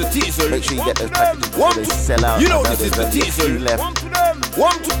tomorrow. this is the diesel. Make sure you get those packages before they sell out. You know I know this is there's the only a few diesel. left.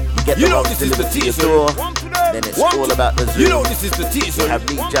 You get You the know rum this is the delivered to your diesel. door. Then it's all about the Zoom. You know this is the diesel. You'll have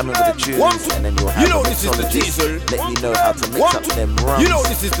me jamming with the tunes, and then you'll have You know the this is the mixologist diesel. letting you know how to mix up them rums. You know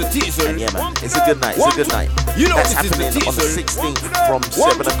this is the diesel. And yeah, man, it's a good night. It's a good night. You know That's this is the happening on the diesel. 16th from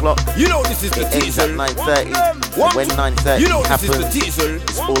 7 o'clock. You know this is the It ends diesel. at 9:30. And when 9:30 You know this is the happens, diesel.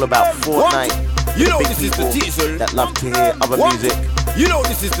 it's all about Fortnite. You know Big this is the people diesel. that love to hear other music. You know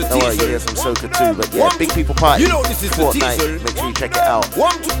this is the Don't worry, you diesel. hear some soca too. But yeah, big people party. You know this is the Fortnite. diesel. Make sure you check it out.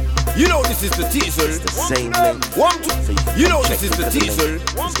 You know this is the teaser. It's the same link. So you know this is the teaser.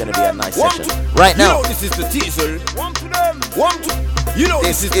 It's gonna be a nice session. Right now. You know this is the teaser. You know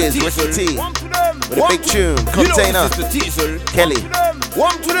this is Ricky T with a big tune, Container. Kelly.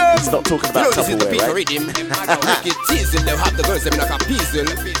 Stop talking about Tupperware, right? Wicked teasel, they'll have the girls them like a peasel,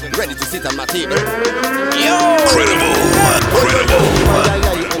 ready to sit on my table. Credible.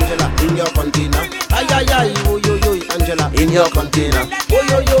 Angela, in your container. Ay, ay, ay, oh, yo, yo, Angela, in your container. Oh,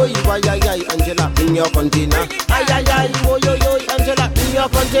 yo, yo, ay, ay, ay, Angela, in your container. Ay, ay, ay, oh, yo, yo, Angela, in your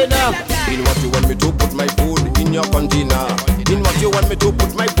container. In what you want me to put my food in your container. In what you want me to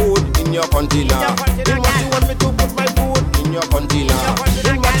put my food in your container. In what you want me to put my food in your container.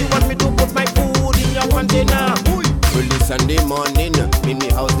 In what you want me to put my food in your container. Early Sunday morning, in the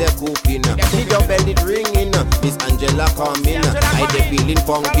house they're cooking. See your bell it ringing. Miss Angela coming. I dey feeling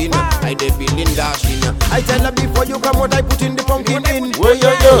pumpkin. I dey feeling dashing. I tell her before you come out, I put in the pumpkin in. Oh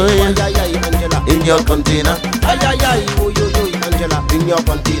yo yo, ay ay ay, Angela, in your container. Ay ay ay, oh yo yo, Angela, in your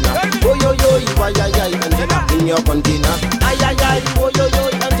container. Oh yo yo, ay ay ay, Angela, in your container. Ay ay ay, oh yo yo,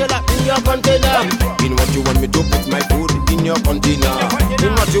 Angela, in your container. In what you want me to put my food in your container.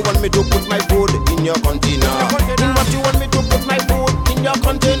 In what you want me to put my food in your container. In what you want me to put my food in your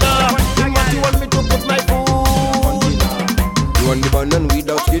container. In what you want me to put my food. You want the banana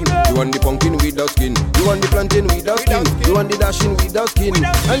without skin. You want the pumpkin without skin. You want the plantain without skin. You want the dashing without skin.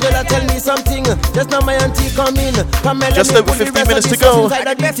 Angela, tell me something. Just now my auntie come in. Just over 15 minutes to go.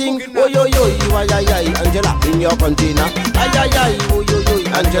 Oh yo yo, ay ay ay, Angela, in your container. Ay ay ay, oh yo yo,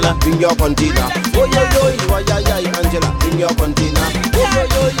 Angela, in your container. Oh yo yo, ay ay ay, Angela, in your container. Oh yo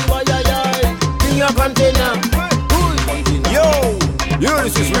yo, ay ay ay, in your container. Yo, you know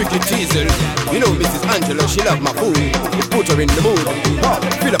this is Ricky Teasel. You know Mrs. Angela, she love my food. You put her in the mood.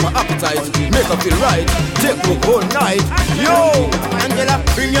 Fill up her appetite, make her feel right. Take her whole night. Yo, Angela,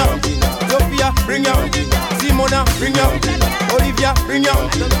 bring ya. Sophia, bring ya. Simona, bring ya. Olivia, bring ya.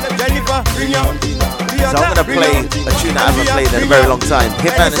 Jennifer, bring ya. So I'm gonna play a tune I haven't played in a very long time.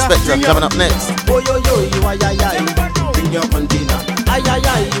 Hitman Inspector coming up next. Oh yo yo, ay ay ay, bring your container. Ay ay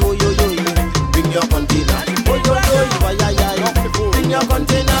ay, oh yo yo, bring your container. Oh yo yo, ay ay ay, bring your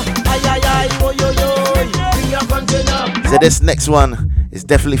container. Ay ay ay, oh yo yo, bring your container. So this next one is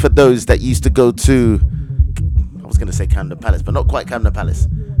definitely for those that used to go to, I was gonna say Camden Palace, but not quite Camden Palace.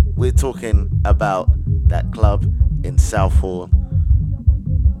 We're talking about that club in Southall.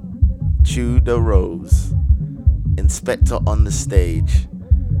 Tudor Rose, Inspector on the stage,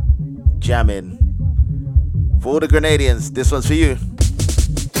 jamming. For all the Grenadians, this one's for you.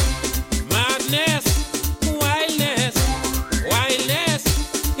 Madness, wildness, wildness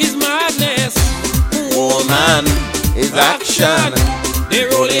is madness. Woman is action. They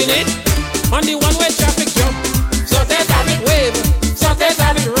rolling it on the one-way traffic jump. So they have it wave, so they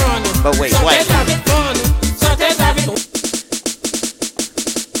have it run. But wait, so wait. they have it fun, so they have it.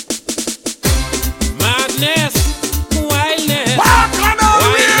 Madness, wildness,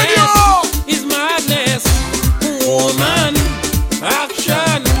 wildness is madness. Woman,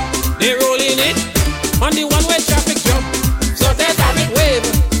 action. They rolling it on the one-way traffic jump. So they have it wave,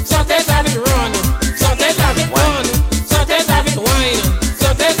 so they have it run, so they have it fun, so they have it wine,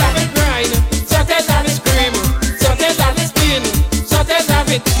 so they have it grind, so they have it scream, so they have it spin, so they have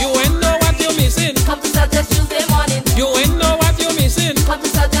it. You ain't know what you're missing. Come to Saturday, Tuesday morning. You ain't know what you're missing. Come to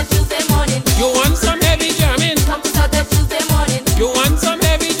Saturday, Tuesday morning. You want some heavy jamming. Come to Saturday, Tuesday morning. You want some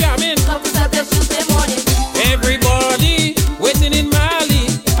heavy jamming. Come to Saturday, Tuesday morning. Everybody waiting in Mali,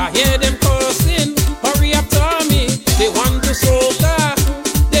 I hear them cursing. Hurry up, Tommy. They want to soca.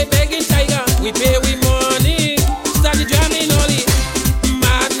 They begging Tiger. We pay we money. Start the jamming only.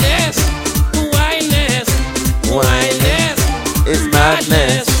 Madness, wildness, wildness is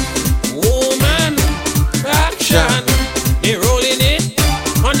madness. Woman, action. They rolling it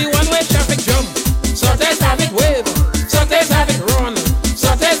on the one-way traffic jump. So they have it wave, so they have it run,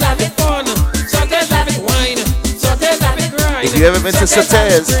 so they have it fun, so they have it wine, so they have it grind. If you ever been to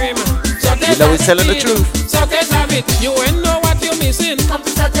Sauters, you know he's telling the truth. So they have it. You ain't know what you're missing. Come to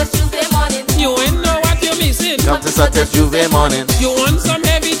Saturday, Tuesday morning. You ain't know what you're missing. Come to Saturday, Tuesday morning. You want some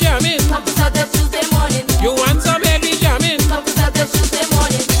heavy jamming. Come to Saturday, Tuesday morning. You want some heavy jamming. Come to Saturday, Tuesday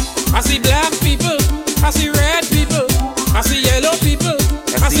morning. I see black people, I see red people, I see yellow people,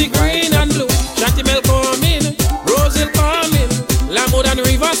 I see green and blue. Chantimel coming, Rosel coming, Lamud and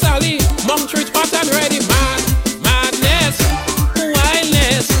River Sally, Monkridge hot and ready. Madness,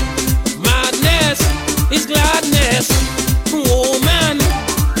 wildness, madness is gladness. Woman,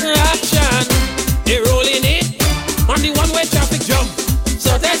 action. They rolling it on the one-way traffic jump.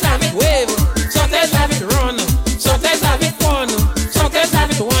 So they have it wave, so they have it run, so they have it fun, so they have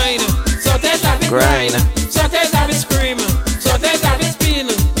it wine. grind. Shorties have it scream. Shorties have it spin.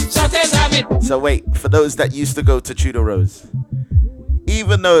 Shorties have it. So wait, for those that used to go to Tudor Rose,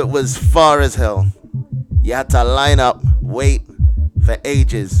 even though it was far as hell, you had to line up, wait for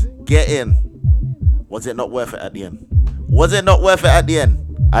ages, get in. Was it not worth it at the end? Was it not worth it at the end?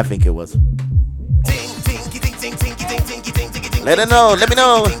 I think it was. Let it know, let me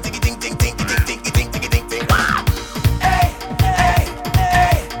know.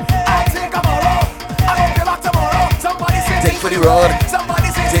 Take for the road.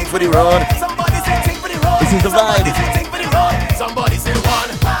 Take for the road. This is the vibe. Somebody say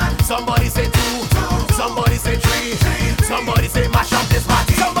one, somebody say two, somebody say three, somebody say mash up this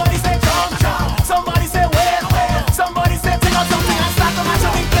party. Somebody say jump, somebody say wait, somebody say take out something and start to mash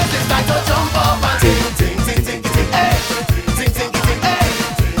up the place. It's time to jump up and ting, ting, ting, ting, ting, hey, ting, ting, ting, hey,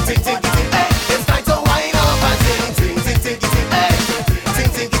 ting, ting, ting, hey. It's time to wind up and ting, ting, ting, ting, ting, hey, ting,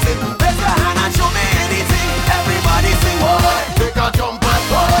 ting, ting. Raise your hand and show me anything. Everybody sing, boy, take a jump and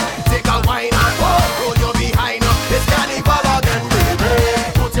boy, take a wine and boy, roll your behind up. It's carnival again, baby.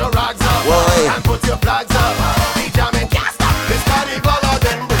 Put your rags up and put your flags up. Be jamming, can't stop. It's carnival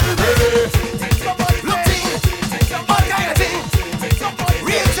again, baby. Look, ting, all kind of ting,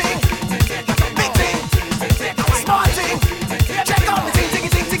 real ting, big ting, small ting. Check out the ting, ting,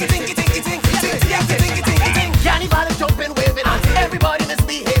 ting, ting, ting, ting, ting, ting, ting, ting, ting. Carnival is jumping, waving, and everybody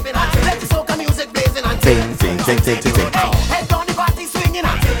misbehaving. Let the soca music blazing and ting, ting, ting, ting, ting, ting. Head down the party swinging,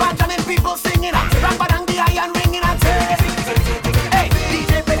 Benjamin people singing, bang bang the iron ringing and ting. Hey,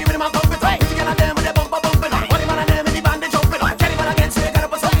 DJ play the rhythm and pump it up. Together them with the bumper bumping up. What the man and them in the band they jumping up. Carnival again, so you gotta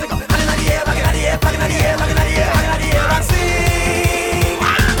put something up. And in the air, back in the air, back in the air, back in the air, back in the air and sing.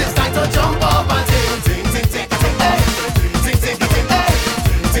 It's time to jump up and ting, ting, ting, ting, ting, hey, ting, ting, ting, hey,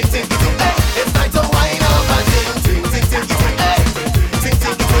 ting, ting, ting, hey. It's time to wind up and ting, ting, ting, ting, ting, hey, ting,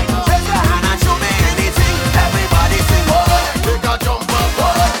 ting, ting. Raise your hand and show me anything. Everybody sing, boy. Take a jump up,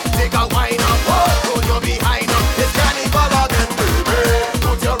 boy. Take a wind up, boy. Roll your behind up. It's carnival again, baby.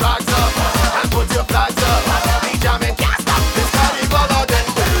 Put your rags up and put your flags up. Be jamming, can't stop. It's carnival again,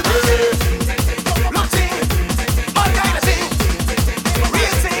 baby. Look, ting, all kind of ting,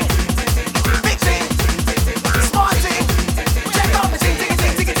 real ting, big ting, small ting. Check out the ting, ting,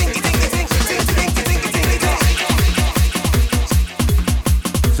 ting, ting, ting, ting, ting, ting, ting, ting, ting, ting.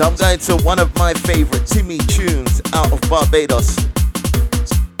 So I'm going to one of my favorite Timmy tunes out of Barbados.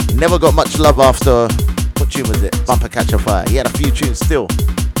 Never got much love after, what tune was it? Bumper Catch a Fire. He had a few tunes still, a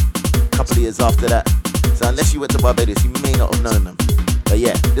couple of years after that. So unless you went to Barbados, you may not have known them. But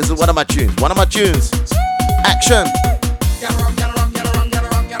yeah, this is one of my tunes. One of my tunes. Action.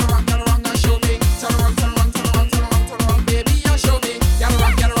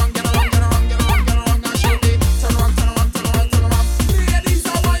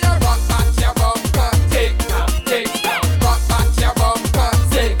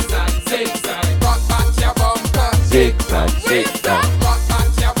 Zigzag, zigzag.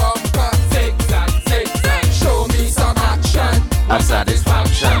 Show me some action, one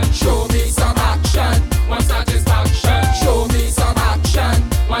satisfaction. Show me some action, one satisfaction. Show me some action,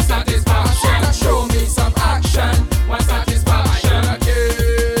 one satisfaction. Show me some action, one satisfaction. Okay,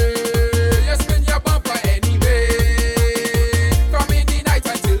 you spin your bumper anyway, from in the night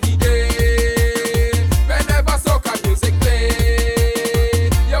until the day. Whenever soca music play,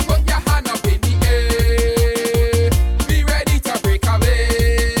 you put your hand up in the air. Be ready to break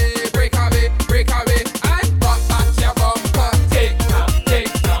away, break away, break away, and rock back your bumper. Take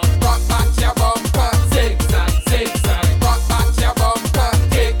down, rock back your bumper. Zigzag, zigzag, rock back your bumper.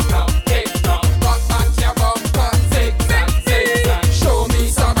 Take down, rock back your bumper. Zigzag, zigzag. Show me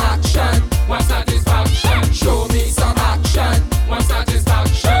some action, one satisfaction. Show me some action, one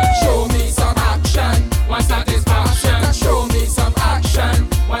satisfaction. Show me some action, one satisfaction. Show me some action,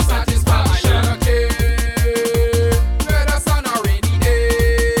 one satisfaction. Okay, whether sun or rainy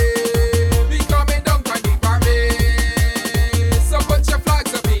day, we coming down from the parade. So put your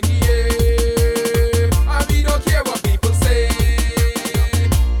flags up in the air, and we don't care what people say.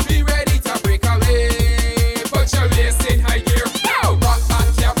 Be ready to break away. Put your waist in high gear. Now rock back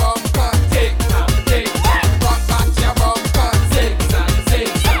your bumper. Take down, rock back your bumper. Zigzag,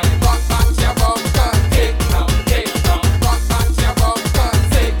 zigzag. Rock back your bumper. Take down, rock back your bumper.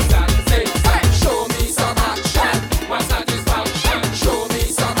 Zigzag, zigzag. Show me some action, one satisfaction. Show me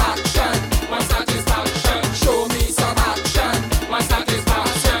some action, one satisfaction. Show me some action, one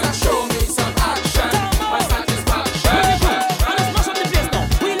satisfaction. Show me some action, one satisfaction.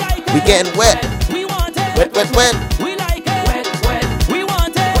 We getting wet. Wet, wet, wet. We like it. Wet, wet. We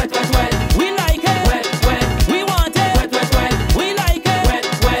want it. Wet, wet, wet. We like it. Wet, wet. We want it. Wet, wet, wet. We like it. Wet,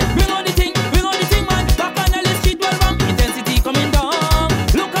 wet. Bring on the thing. Bring on the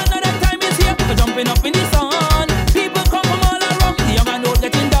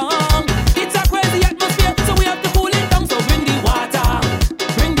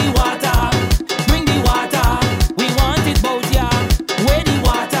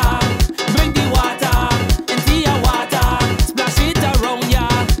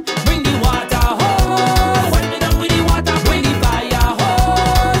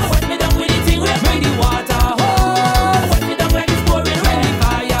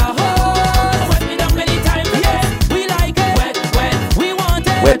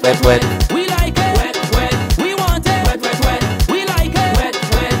wet, wet. We like it. Wet, wet. We want it. Wet, wet, wet. We like it. Wet,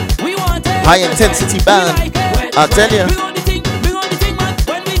 wet. We want it. High intensity band. I'll tell you.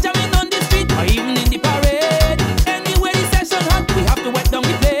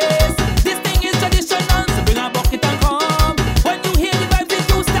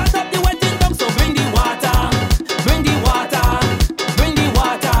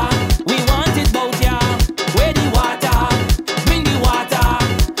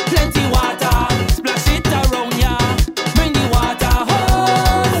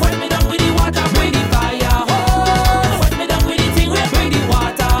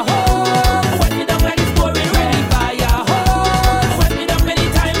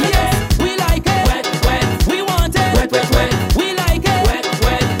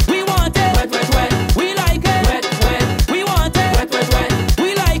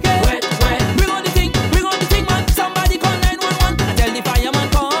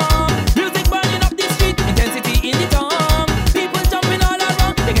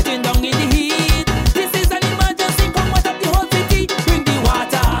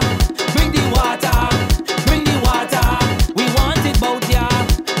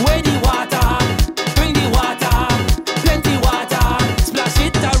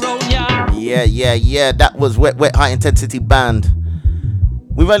 Yeah, that was Wet Wet High Intensity Band.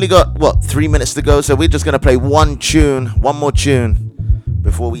 We've only got, 3 minutes to go, so we're just going to play one more tune,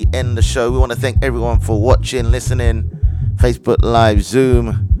 before we end the show. We want to thank everyone for watching, listening, Facebook Live,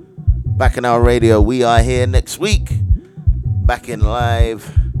 Zoom, Bacchanal Radio. We are here next week, back in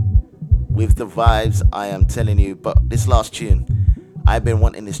live with the vibes, I am telling you. But this last tune, I've been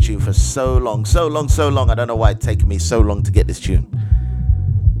wanting this tune for so long. I don't know why it's taken me so long to get this tune.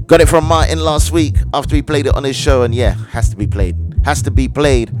 Got it from Martin last week after he played it on his show, and yeah, has to be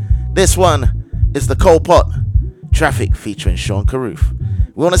played. This one is the Coal Pot Traffic featuring Sean Carruth.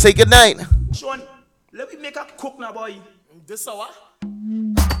 We want to say goodnight. Sean, let me make a cook now, boy. This hour. The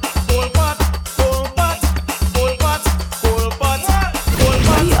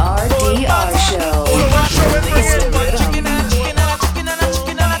RDR Show.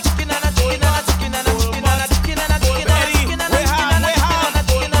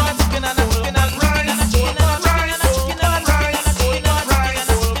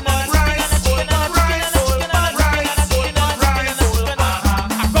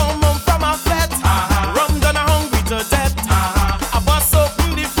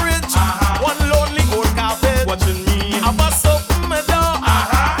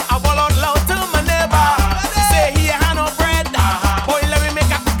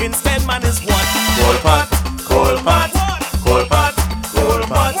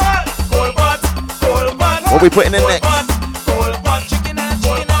 What we putting in next?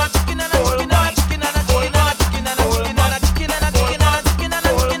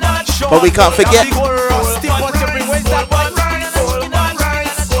 But we can't forget.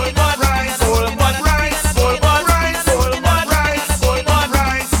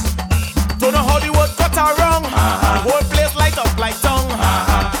 Don't know how the word cut around. Whole place light up like tongue.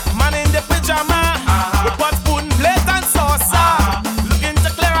 Man in the pajama, with pot, spoon, plate and saucer. Looking to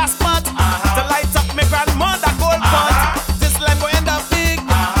clear a spot, to light up my grandmother cold pot. This land go end up big.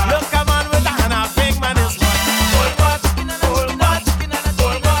 Look a man with a hand a big man is cold pot, cold pot,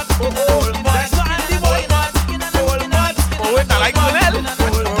 cold pot, cold pot. That's not the boy, cold pot. Oh wait, I like Manel.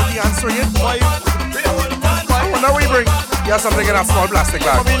 The answer is boy. What do we bring? You have something in a small plastic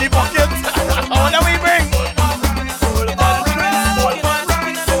bag. Really pocket. What do we bring?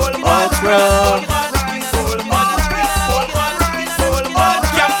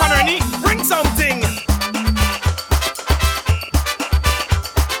 Bring something.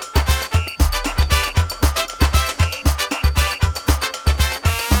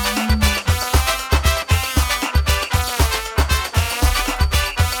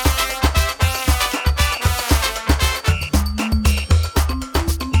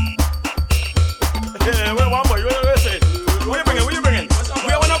 Yeah, wait, one boy, wait, say. What you bringing? What you bringing?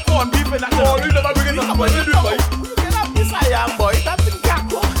 We want to corn beef in that. Oh, you never bringing that, boy. You do, boy. You get up this I am, boy. That's the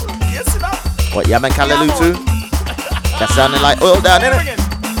gap. You see that? What, Yaman Kalaloo too? That sounding like oil down, innit?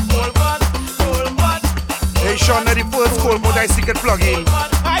 Hey, Sean, the first coal pot I see can plug in.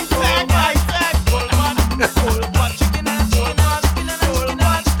 I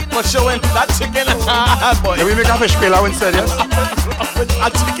for showing that chicken boy. Can we make a fish pillow instead, yes? A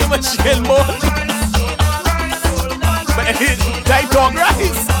chicken machine more. But that dog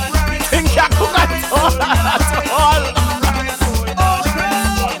rice. Think I cook at all.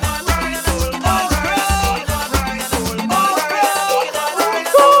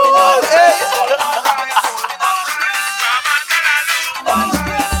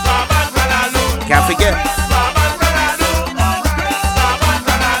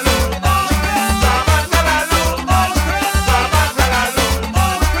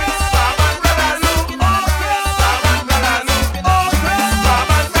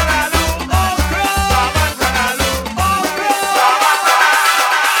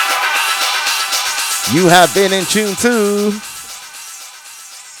 You have been in tune to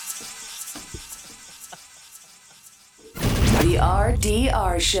The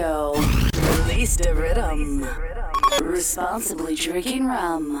RDR Show. Release the rhythm. Responsibly drinking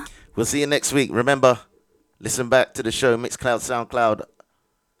rum. We'll see you next week. Remember, listen back to the show, Mixcloud, SoundCloud,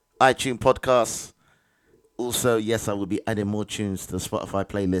 iTunes podcasts. Also, yes, I will be adding more tunes to the Spotify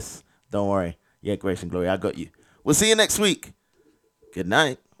playlist. Don't worry. Yeah, Grace and Glory, I got you. We'll see you next week. Good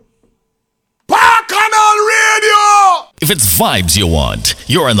night. Bacchanal Radio! If it's vibes you want,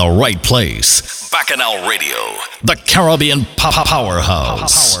 you're in the right place. Bacchanal Radio, the Caribbean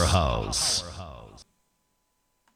powerhouse.